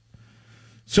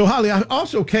 So, Holly, I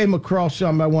also came across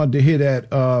something I wanted to hit at.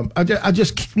 I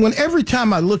just every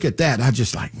time I look at that, I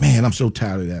just like, man, I'm so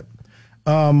tired of that.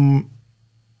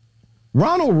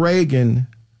 Ronald Reagan,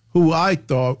 who I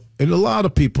thought, and a lot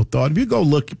of people thought, if you go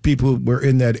look at people who were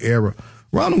in that era,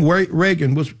 Ronald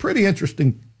Reagan was a pretty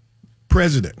interesting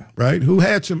president, right? Who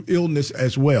had some illness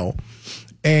as well,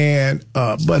 and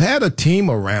but had a team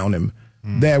around him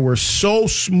that were so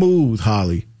smooth,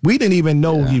 Holly. We didn't even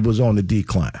know he was on the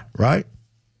decline, right?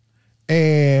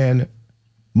 And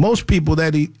most people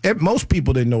didn't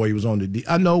know he was on the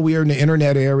decline. I know we're in the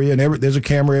internet area and there's a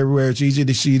camera everywhere. It's easy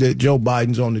to see that Joe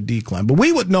Biden's on the decline. But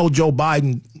we would know Joe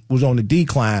Biden was on the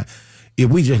decline if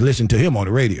we just listened to him on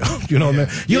the radio. You know what I mean?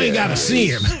 You ain't got to see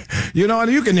him. You know, and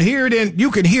you can hear it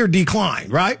you can hear decline,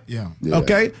 right? Yeah.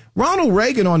 Okay. Ronald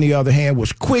Reagan, on the other hand,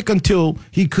 was quick until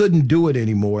he couldn't do it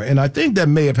anymore. And I think that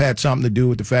may have had something to do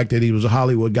with the fact that he was a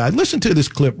Hollywood guy. Listen to this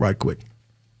clip right quick.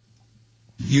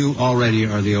 You already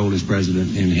are the oldest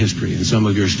president in history, and some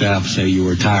of your staff say you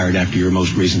were tired after your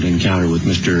most recent encounter with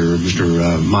Mr.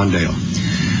 Mondale.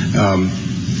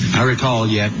 I recall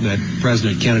yet that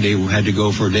President Kennedy had to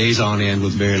go for days on end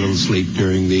with very little sleep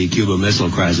during the Cuba Missile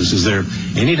Crisis. Is there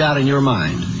any doubt in your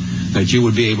mind that you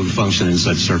would be able to function in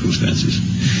such circumstances?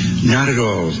 Not at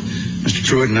all, Mr.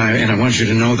 Truitt, and I want you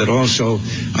to know that also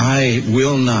I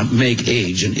will not make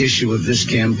age an issue of this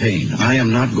campaign. I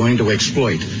am not going to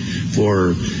exploit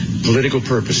for political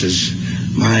purposes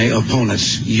my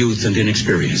opponent's youth and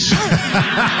inexperience.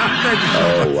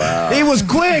 Oh, wow. He was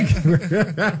quick.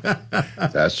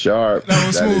 That's sharp. That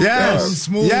was smooth. Yes,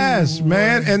 smooth. Yes,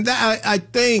 man. And I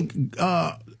think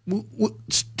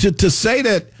to say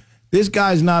that this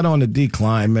guy's not on the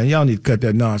decline, man, y'all need to cut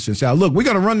that nonsense out. Look, we're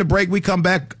going to run the break. We come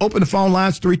back, open the phone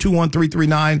lines,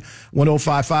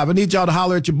 321-339-1055. I need y'all to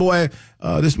holler at your boy.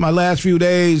 This is my last few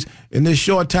days. In this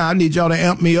short time, I need y'all to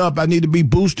amp me up. I need to be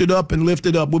boosted up and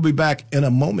lifted up. We'll be back in a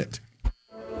moment.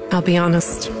 I'll be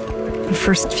honest, the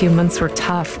first few months were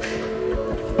tough.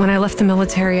 When I left the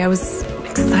military, I was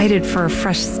excited for a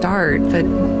fresh start, but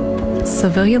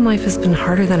civilian life has been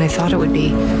harder than I thought it would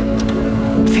be.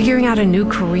 Figuring out a new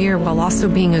career while also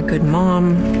being a good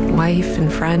mom, wife,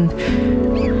 and friend.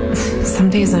 Some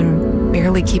days I'm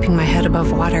barely keeping my head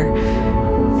above water.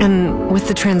 And with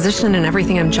the transition and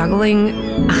everything I'm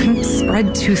juggling, I'm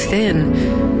spread too thin.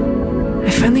 I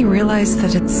finally realized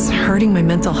that it's hurting my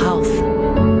mental health.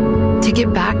 To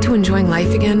get back to enjoying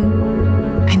life again,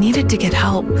 I needed to get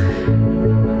help.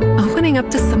 Opening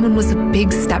up to someone was a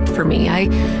big step for me. I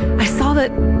saw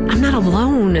that I'm not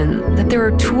alone and that there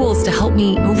are tools to help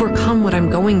me overcome what I'm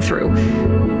going through.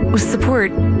 With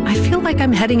support, I feel like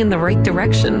I'm heading in the right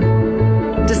direction.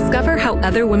 Discover how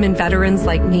other women veterans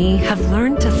like me have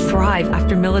learned to thrive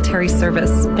after military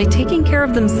service by taking care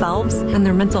of themselves and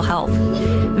their mental health.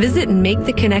 Visit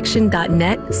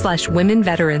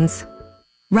maketheconnection.net/womenveterans.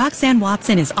 Roxanne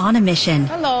Watson is on a mission.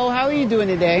 Hello, how are you doing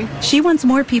today? She wants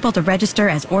more people to register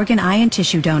as organ, eye, and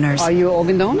tissue donors. Are you an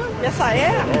organ donor? Yes, I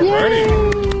am. Yay.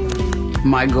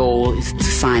 My goal is to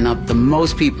sign up the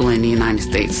most people in the United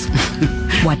States.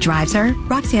 What drives her?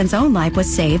 Roxanne's own life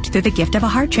was saved through the gift of a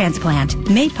heart transplant,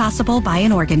 made possible by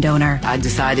an organ donor. I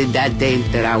decided that day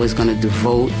that I was going to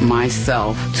devote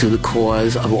myself to the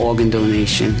cause of organ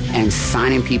donation and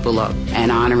signing people up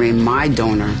and honoring my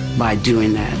donor by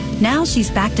doing that. Now she's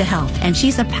back to health, and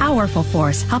she's a powerful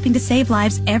force helping to save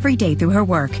lives every day through her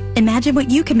work. Imagine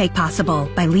what you can make possible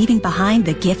by leaving behind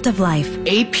the gift of life.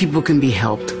 8 people can be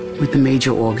helped. with the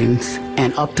major organs,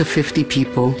 and up to 50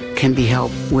 people can be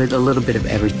helped with a little bit of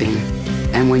everything.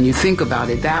 And when you think about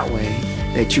it that way,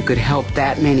 that you could help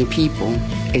that many people,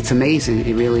 it's amazing.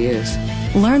 It really is.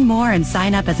 Learn more and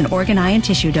sign up as an organ, eye, and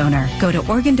tissue donor. Go to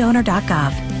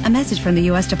organdonor.gov. A message from the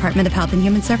U.S. Department of Health and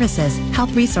Human Services,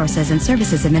 Health Resources and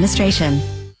Services Administration.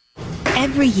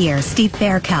 Every year, Steve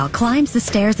Faircal climbs the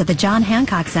stairs at the John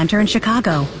Hancock Center in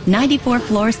Chicago, 94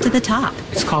 floors to the top.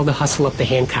 It's called the hustle up the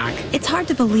Hancock. It's hard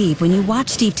to believe when you watch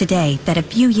Steve today that a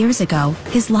few years ago,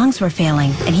 his lungs were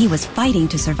failing and he was fighting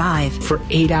to survive. For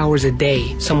 8 hours a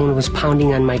day, someone was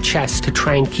pounding on my chest to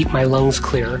try and keep my lungs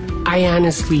clear. I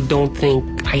honestly don't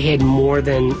think I had more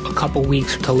than a couple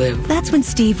weeks to live. That's when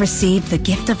Steve received the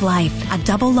gift of life, a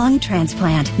double lung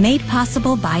transplant made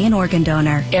possible by an organ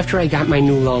donor. After I got my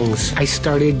new lungs, I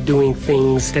started doing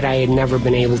things that I had never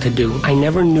been able to do. I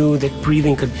never knew that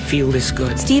breathing could feel this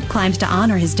good. Steve climbs to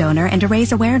honor his donor and to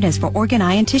raise awareness for organ,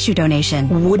 eye, and tissue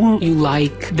donation. Wouldn't you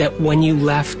like that when you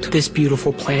left this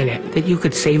beautiful planet, that you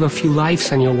could save a few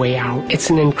lives on your way out? It's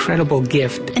an incredible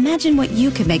gift. Imagine what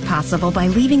you could make possible by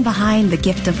leaving behind the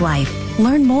gift of life.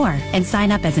 Learn more and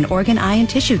sign up as an organ, eye, and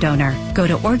tissue donor. Go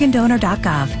to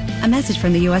organdonor.gov. A message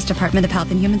from the U.S. Department of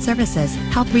Health and Human Services,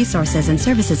 Health Resources and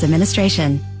Services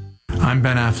Administration. I'm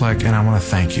Ben Affleck, and I want to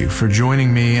thank you for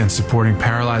joining me and supporting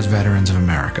Paralyzed Veterans of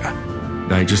America.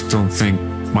 I just don't think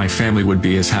my family would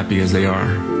be as happy as they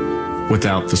are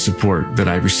without the support that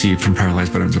I received from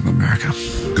Paralyzed Veterans of America.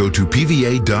 Go to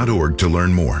PVA.org to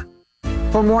learn more.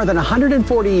 For more than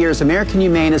 140 years, American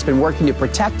Humane has been working to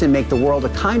protect and make the world a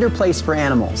kinder place for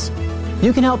animals.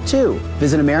 You can help too.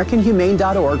 Visit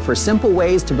AmericanHumane.org for simple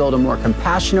ways to build a more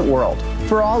compassionate world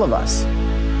for all of us.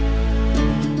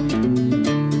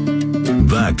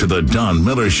 Back to the Don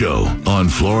Miller Show on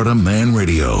Florida Man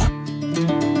Radio.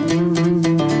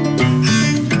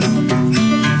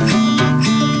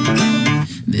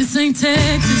 This ain't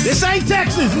Texas. This ain't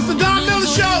Texas. It's the Don Miller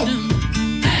Show.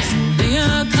 Lay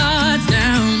your cards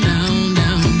down, down,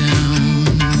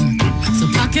 down, down. So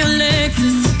pocket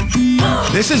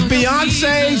Lexus. This is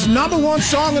Beyonce's #1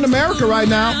 song in America right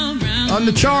now on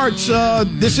the charts.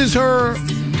 This is her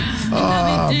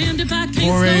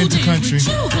foray into country.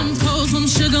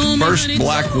 First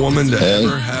black woman to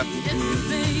ever have.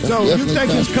 So you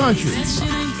think it's country?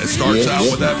 It starts out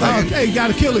with that band. Okay, you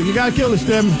gotta kill it. You gotta kill it,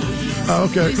 Stem.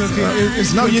 Okay.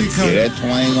 It's no, you. Yeah, that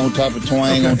twang on top of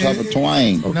twang on top of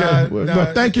twang. Okay.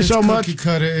 Well, thank you so much.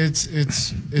 Cutter.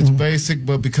 It's basic,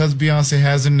 but because Beyonce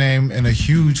has a name and a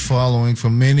huge following for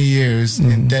many years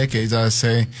and decades, I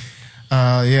say,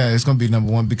 it's gonna be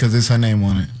 #1 because it's her name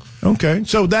on it. Okay,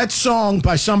 so that song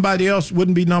by somebody else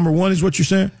wouldn't be #1, is what you're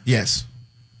saying? Yes.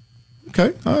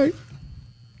 Okay, all right.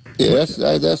 Yeah, that's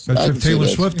if Taylor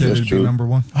Swift did, it'd be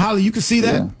 #1. Holly, you can see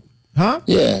that? Huh?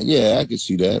 Yeah, I can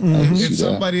see that. If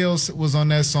somebody else was on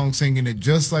that song singing it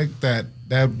just like that,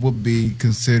 that would be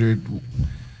considered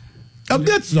a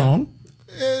good song.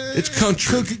 It's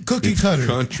country. Cookie cutter.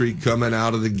 Country coming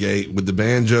out of the gate with the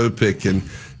banjo picking.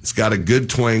 It's got a good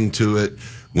twang to it.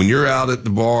 When you're out at the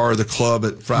bar or the club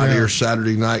at Friday or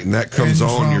Saturday night and that comes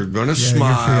on, you're going to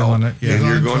smile and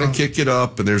you're going to kick it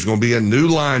up and there's going to be a new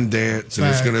line dance and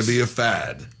it's going to be a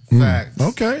fad. Facts.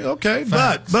 Okay.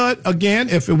 But again,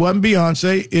 if it wasn't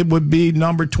Beyonce, it would be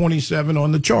number 27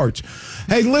 on the charts.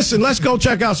 Hey, listen, let's go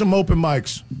check out some open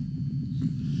mics.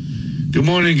 Good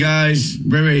morning, guys.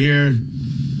 Ray here.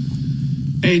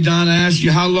 Hey, Don, I asked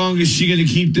you, how long is she going to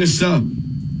keep this up?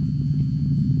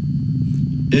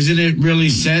 Isn't it really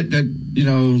set that,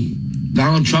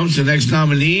 Donald Trump's the next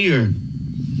nominee, or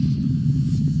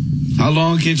how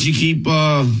long can she keep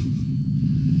the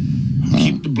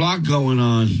block going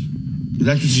on?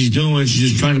 That's what she's doing. She's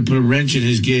just trying to put a wrench in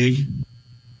his gig.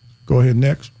 Go ahead,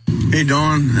 next. Hey,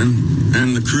 Don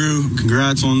and the crew,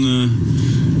 congrats on the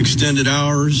extended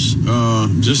hours.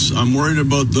 I'm worried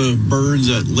about the birds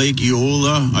at Lake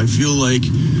Eola. I feel like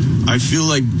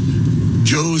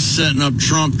Joe's setting up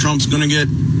Trump. Trump's gonna get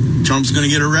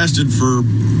arrested for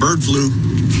bird flu.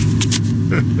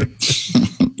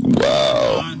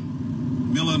 Wow.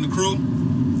 Miller and the crew.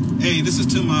 Hey, this is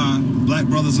to my black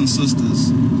brothers and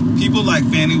sisters. People like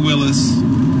Fannie Willis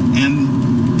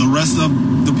and the rest of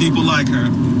the people like her,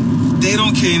 they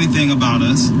don't care anything about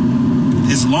us.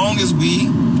 As long as we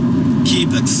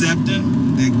keep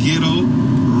accepting that ghetto,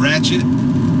 ratchet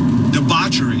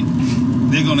debauchery,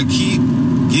 they're gonna keep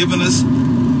giving us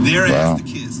their ass to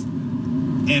kiss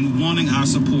and wanting our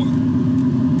support.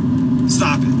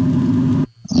 Stop it.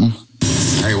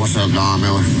 Hey, what's up, Don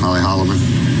Miller, Holly Holloman,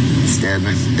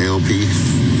 Stedman, AOP,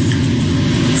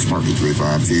 Sparky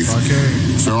 35 Chief.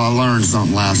 Okay. So I learned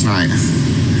something last night.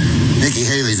 Nikki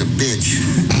Haley's a bitch.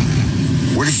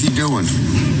 What is she doing?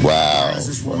 Wow. Why is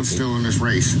this woman still in this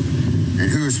race? And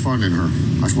who is funding her?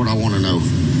 That's what I want to know.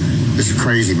 This is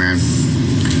crazy, man.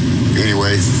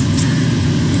 Anyway,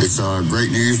 it's great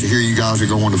news to hear you guys are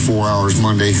going to 4 hours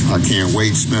Monday. I can't wait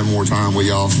to spend more time with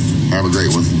y'all. Have a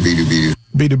great one. Be-do.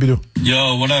 Be-do.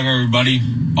 Yo, what up, everybody?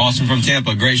 Austin from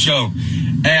Tampa. Great show.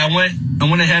 Hey, I went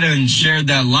ahead and shared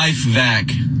that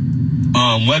LifeVac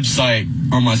website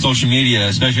on my social media,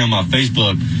 especially on my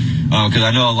Facebook, because I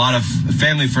know a lot of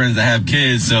family friends that have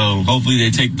kids, so hopefully they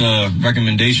take the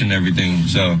recommendation and everything.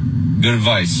 So, good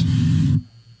advice.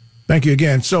 Thank you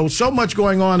again. So much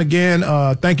going on again.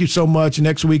 Thank you so much.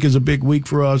 Next week is a big week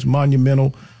for us,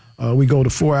 monumental. We go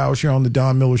to 4 hours here on the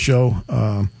Don Miller Show.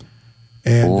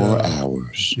 And 4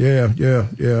 hours. Yeah.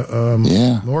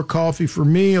 More coffee for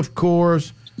me, of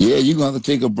course. Yeah, you're going to have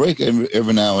to take a break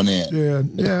every now and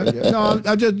then. Yeah. No,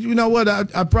 I just, you know what?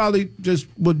 I probably just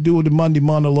would do the Monday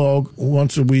monologue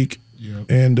once a week.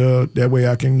 Yep. And that way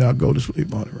I can not go to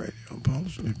sleep on the radio.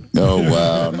 Oh,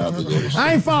 wow. Not to go to sleep.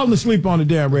 I ain't falling asleep on the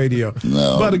damn radio.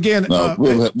 No. But again,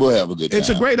 we'll have a good time. It's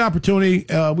a great opportunity.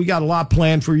 We got a lot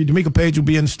planned for you. Demica Paige will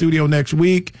be in the studio next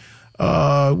week.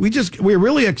 We're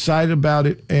really excited about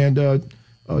it. And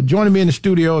joining me in the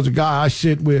studio is a guy I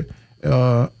sit with.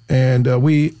 And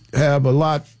we have a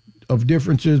lot of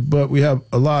differences, but we have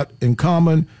a lot in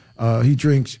common. He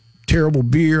drinks terrible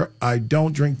beer. I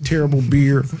don't drink terrible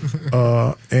beer.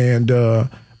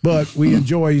 But we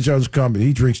enjoy each other's company.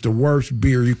 He drinks the worst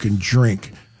beer you can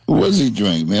drink. What does he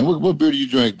drink, man? What beer do you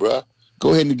drink, bro?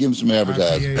 Go ahead and give him some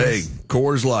advertising. Hey,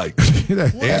 Coors Light.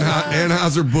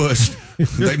 Anheuser-Busch.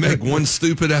 They make one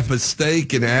stupid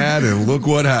mistake and look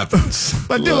what happens.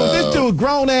 But dude, this dude,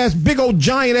 grown-ass, big old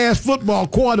giant-ass football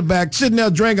quarterback sitting there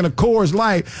drinking a Coors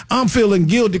Light. I'm feeling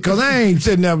guilty because I ain't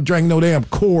sitting there drinking no damn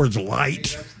Coors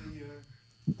Light.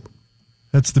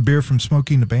 That's the beer from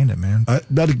Smokey and the Bandit, man.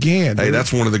 But again, hey,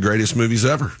 that's one of the greatest movies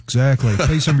ever. Exactly.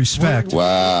 Pay some respect.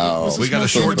 Wow. We got a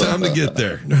short time to get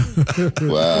there.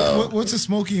 Wow. What's a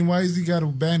Smokey and why has he got a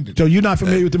bandit? So you're not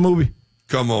familiar with the movie?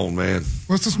 Come on, man.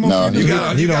 What's the Smokey? No,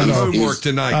 you got homework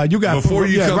tonight. Before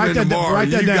you come in tomorrow,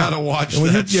 you got to watch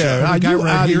that show. You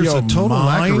out of your total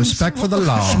lack of respect for the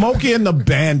law. Smokey and the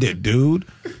Bandit, dude.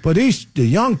 But the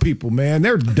young people, man,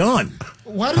 they're done.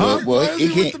 Why is he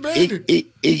with the bandit?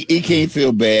 He can't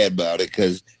feel bad about it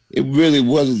because it really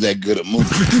wasn't that good a movie.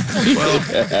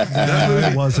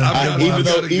 It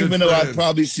wasn't. Even though I've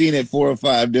probably seen it 4 or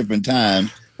 5 different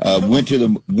times, went to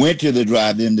the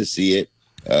drive-in to see it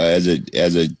as a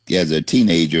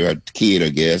teenager, a kid, I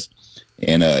guess,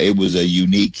 and it was a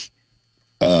unique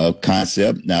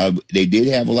concept. Now they did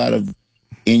have a lot of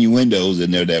innuendos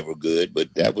in there that were good,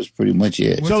 but that was pretty much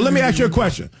it. So let me ask you a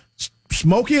question.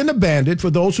 Smokey and the Bandit, for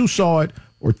those who saw it,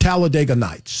 or Talladega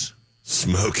Nights?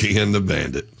 Smokey and the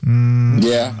Bandit.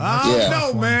 Yeah.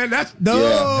 No, man. That's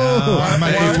I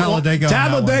might do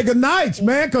Talladega Nights,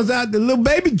 man, because the little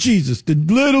baby Jesus, the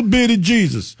little bitty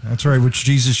Jesus. That's right. Which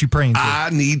Jesus you praying to? I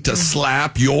need to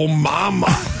slap your mama.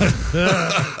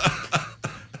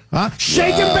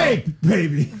 Shake and bake,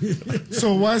 baby.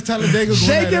 So why is Talladega going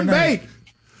Shake and bake.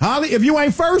 Holly, if you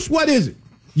ain't first, what is it?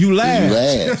 You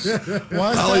last.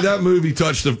 Holly, that movie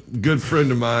touched a good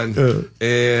friend of mine,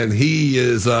 and he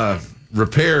is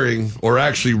repairing or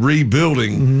actually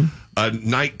rebuilding a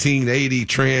 1980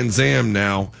 Trans Am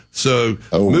now. So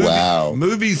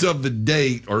movies of the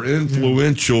date are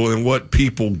influential in what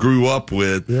people grew up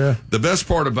with. Yeah. The best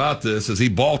part about this is he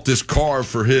bought this car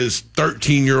for his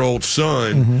 13-year-old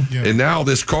son, and now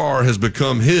this car has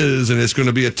become his, and it's going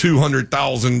to be a $200,000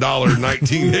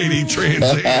 1980 Trans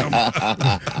Am.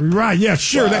 Right, yeah,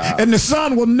 sure. Wow. And the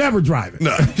son will never drive it.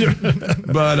 No.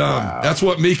 But that's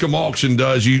what Mecum Auction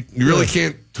does. You really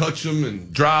can't touch them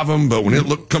and drive them, but when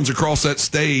it comes across that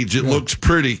stage, it looks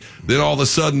pretty. Then all of a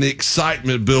sudden, the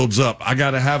excitement builds up. I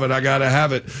got to have it.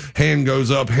 Hand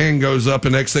goes up, and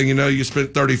next thing you know, you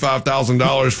spent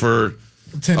 $35,000 for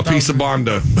a piece of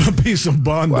Bondo. A piece of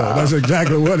Bondo. Wow. That's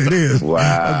exactly what it is.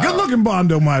 Wow. A good-looking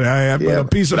Bondo might I have, but a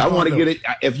piece of Bondo. I want to get it.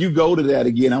 If you go to that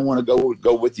again, I want to go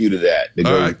with you to that.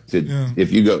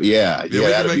 If you go,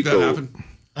 that'd be cool. Happen.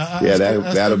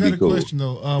 That'll be cool. Question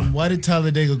though, why did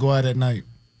Talladega go out at night?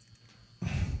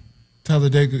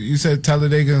 Talladega, you said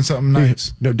Talladega and something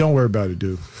nights. No, don't worry about it,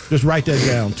 dude. Just write that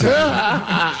down.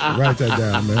 Write that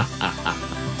down, man.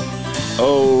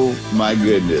 Oh my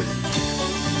goodness.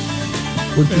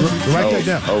 Write that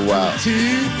down. Oh wow. T-L-L-A.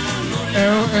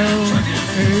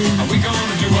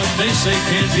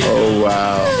 Oh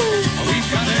wow.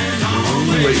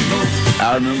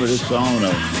 I remember this song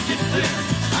though.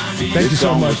 Thank you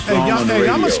so much. Hey, I'm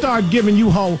going to start giving you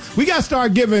home. We got to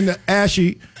start giving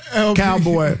Ashy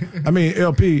Cowboy.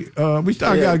 LP. We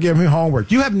got to give him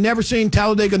homework. You have never seen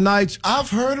Talladega Nights? I've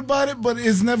heard about it, but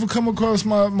it's never come across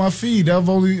my feed. I've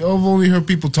only heard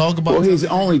people talk about it. Well, he's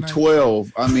only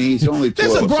 12. He's only 12.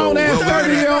 This is a grown-ass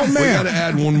 30-year-old man. We got to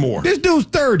add one more. This dude's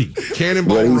 30.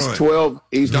 Cannonball Run. He's 12.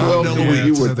 He's 12 when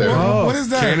you were there. Oh, what is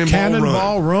that?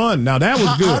 Cannonball Run. Now, that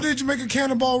was good. How did you make a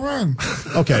cannonball run?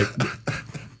 Okay.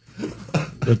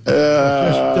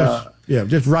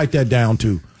 Just write that down,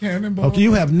 too. Cannonball Okay,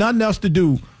 you have nothing else to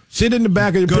do. Sit in the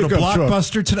back of the Go to pickup truck.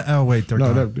 Blockbuster today. Oh, wait. They're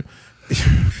gone.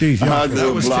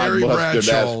 That was Terry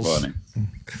Bradshaw's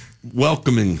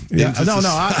welcoming. Yeah,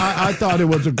 I thought it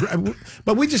was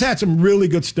but we just had some really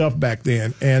good stuff back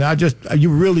then, and you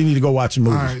really need to go watch the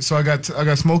movies. All right, so I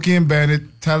got Smokey and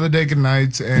Bandit, Talladega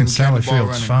Nights, and Sally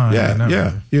Cannonball Field's Running.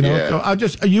 fine.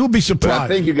 So you'll be surprised. But I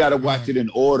think you got to watch it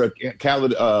in order.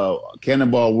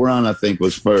 Cannonball Run, I think,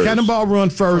 was first. Cannonball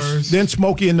Run first, then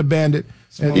Smokey and the Bandit,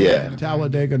 and then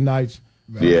Talladega Nights.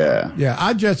 Yeah.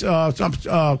 I just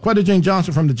Quetta Jane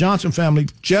Johnson from the Johnson family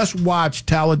just watched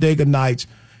Talladega Nights.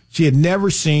 She had never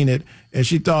seen it, and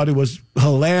she thought it was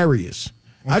hilarious.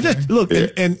 Okay. I just look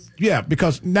and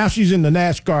because now she's in the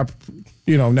NASCAR,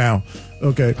 now.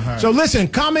 Okay. Right. So listen,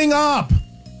 coming up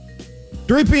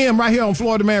 3 p.m. right here on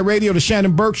Florida Man Radio, the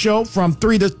Shannon Burke Show from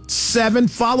 3 to 7,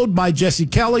 followed by Jesse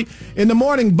Kelly. In the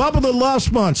morning, Bubba the Love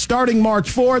Sponge, starting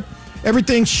March 4th.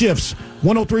 Everything shifts.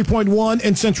 103.1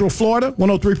 in Central Florida,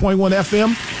 103.1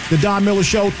 FM. The Don Miller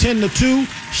Show, 10 to 2.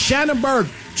 Shannon Burke,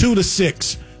 2 to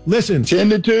 6. Listen. 10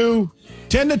 to 2.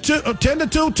 10 to 2,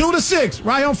 2 to 6,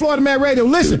 right on Florida Man Radio.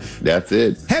 Listen. That's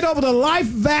it. Head over to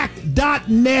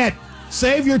lifevac.net.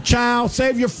 Save your child,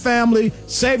 save your family,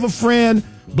 save a friend,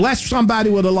 bless somebody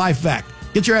with a LifeVac.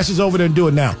 Get your asses over there and do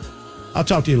it now. I'll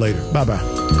talk to you later.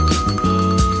 Bye-bye.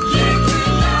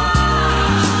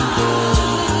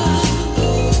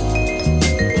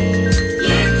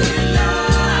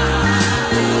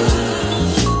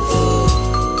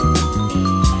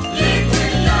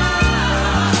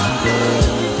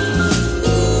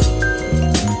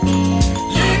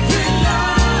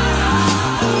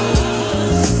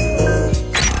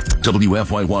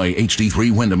 WFYY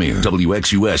HD3 Windermere,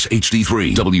 WXUS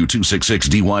HD3,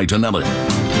 W266DY Denali.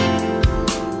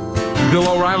 Bill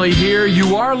O'Reilly here.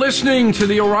 You are listening to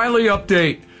the O'Reilly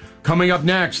Update. Coming up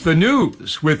next, the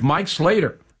news with Mike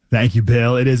Slater. Thank you,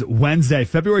 Bill. It is Wednesday,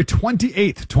 February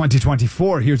 28th,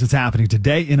 2024. Here's what's happening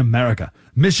today in America.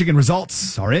 Michigan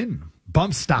results are in.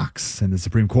 Bump stocks in the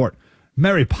Supreme Court.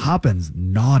 Mary Poppins'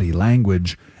 naughty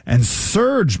language and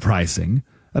surge pricing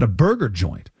at a burger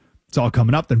joint. It's all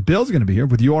coming up. Then Bill's going to be here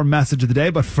with your message of the day.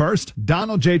 But first,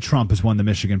 Donald J. Trump has won the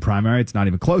Michigan primary. It's not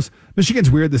even close.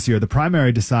 Michigan's weird this year. The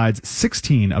primary decides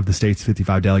 16 of the state's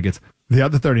 55 delegates. The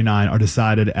other 39 are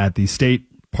decided at the state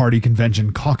party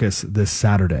convention caucus this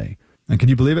Saturday. And can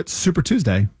you believe it? Super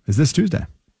Tuesday is this Tuesday.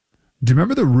 Do you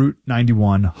remember the Route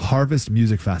 91 Harvest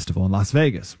Music Festival in Las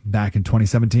Vegas back in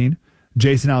 2017?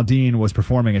 Jason Aldean was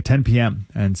performing at 10 p.m.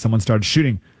 and someone started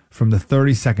shooting from the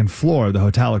 32nd floor of the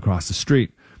hotel across the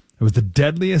street. It was the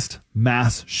deadliest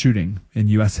mass shooting in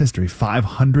U.S. history.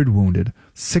 500 wounded,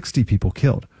 60 people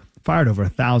killed, fired over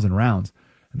 1,000 rounds.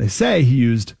 And they say he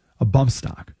used a bump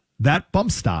stock. That bump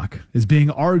stock is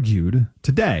being argued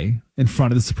today in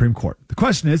front of the Supreme Court. The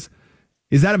question is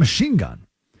that a machine gun?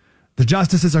 The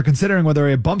justices are considering whether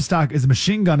a bump stock is a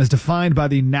machine gun as defined by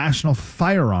the National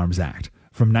Firearms Act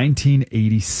from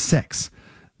 1986.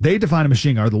 They define a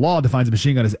machine gun, or the law defines a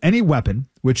machine gun as any weapon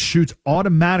which shoots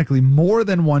automatically more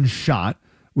than one shot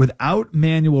without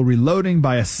manual reloading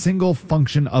by a single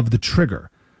function of the trigger.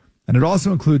 And it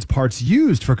also includes parts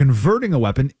used for converting a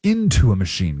weapon into a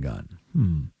machine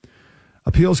gun.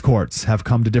 Appeals courts have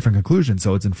come to different conclusions,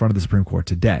 so it's in front of the Supreme Court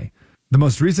today. The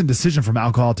most recent decision from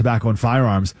Alcohol, Tobacco, and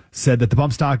Firearms said that the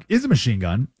bump stock is a machine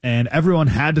gun, and everyone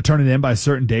had to turn it in by a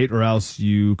certain date or else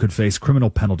you could face criminal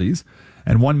penalties.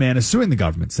 And one man is suing the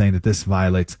government, saying that this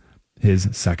violates his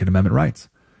Second Amendment rights.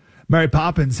 Mary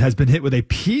Poppins has been hit with a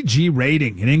PG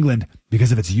rating in England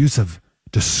because of its use of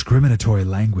discriminatory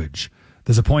language.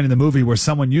 There's a point in the movie where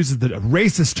someone uses the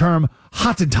racist term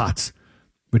Hottentots,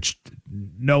 which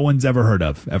no one's ever heard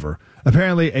of, ever.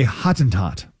 Apparently, a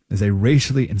Hottentot is a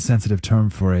racially insensitive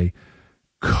term for a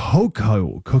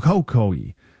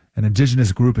Kokoi, an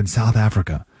indigenous group in South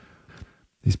Africa.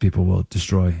 These people will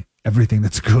destroy everything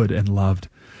that's good and loved.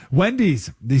 Wendy's,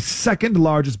 the second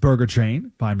largest burger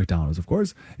chain, behind McDonald's, of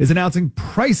course, is announcing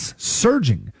price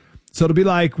surging. So it'll be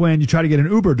like when you try to get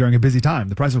an Uber during a busy time.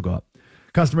 The price will go up.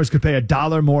 Customers could pay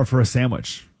 $1 more for a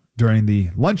sandwich during the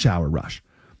lunch hour rush.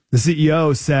 The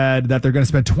CEO said that they're going to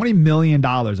spend $20 million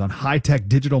on high-tech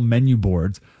digital menu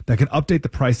boards that can update the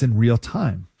price in real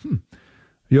time. Are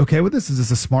you okay with this? Is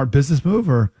this a smart business move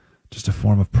or just a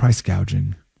form of price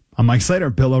gouging? I'm Mike Slater,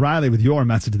 Bill O'Reilly with your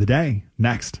message of the day.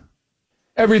 Next.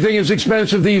 Everything is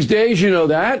expensive these days, you know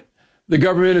that. The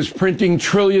government is printing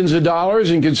trillions of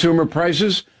dollars and consumer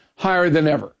prices higher than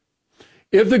ever.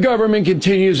 If the government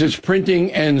continues its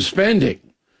printing and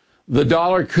spending, the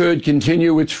dollar could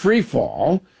continue its free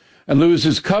fall and lose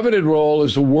its coveted role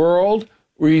as the world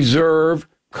reserve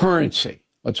currency.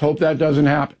 Let's hope that doesn't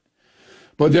happen.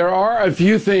 But there are a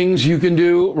few things you can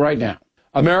do right now.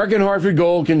 American Hartford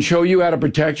Gold can show you how to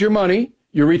protect your money,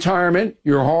 your retirement,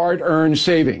 your hard-earned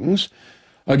savings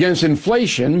against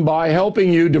inflation by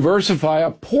helping you diversify a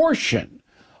portion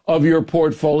of your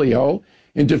portfolio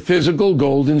into physical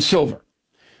gold and silver.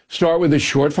 Start with a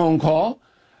short phone call,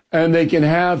 and they can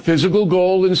have physical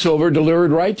gold and silver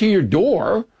delivered right to your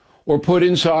door or put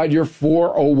inside your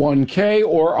 401k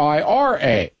or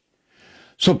IRA.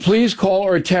 So please call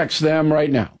or text them right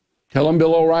now. Tell them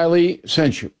Bill O'Reilly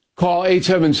sent you. Call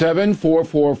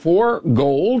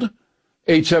 877-444-GOLD,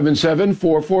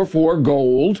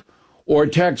 877-444-GOLD, or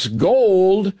text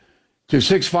GOLD to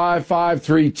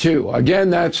 65532.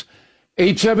 Again, that's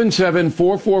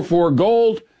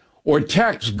 877-444-GOLD, or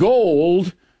text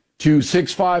GOLD to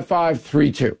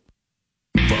 65532.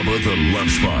 Bubba the Love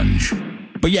Sponge.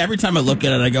 But yeah, every time I look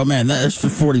at it, I go, man, that's for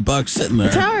 $40 sitting there.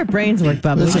 It's how our brains work,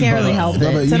 Bubba. We can't really help it.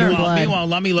 It's in our blood. Meanwhile,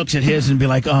 Lummy looks at his and be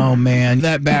like, oh, man,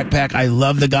 that backpack, I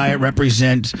love the guy it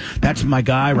represents. That's my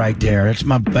guy right there. That's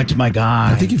my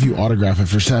guy. I think if you autograph it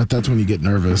for Seth, that's when you get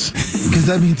nervous. Because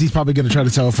that means he's probably going to try to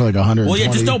sell it for like $100. Well,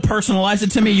 yeah, just don't personalize it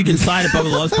to me. You can sign it Bubba the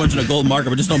Love Sponge in a gold marker,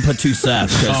 but just don't put 2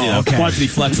 Seths. Because, I want it to be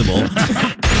flexible.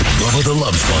 Bubba the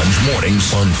Love Sponge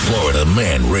mornings on Florida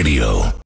Man Radio.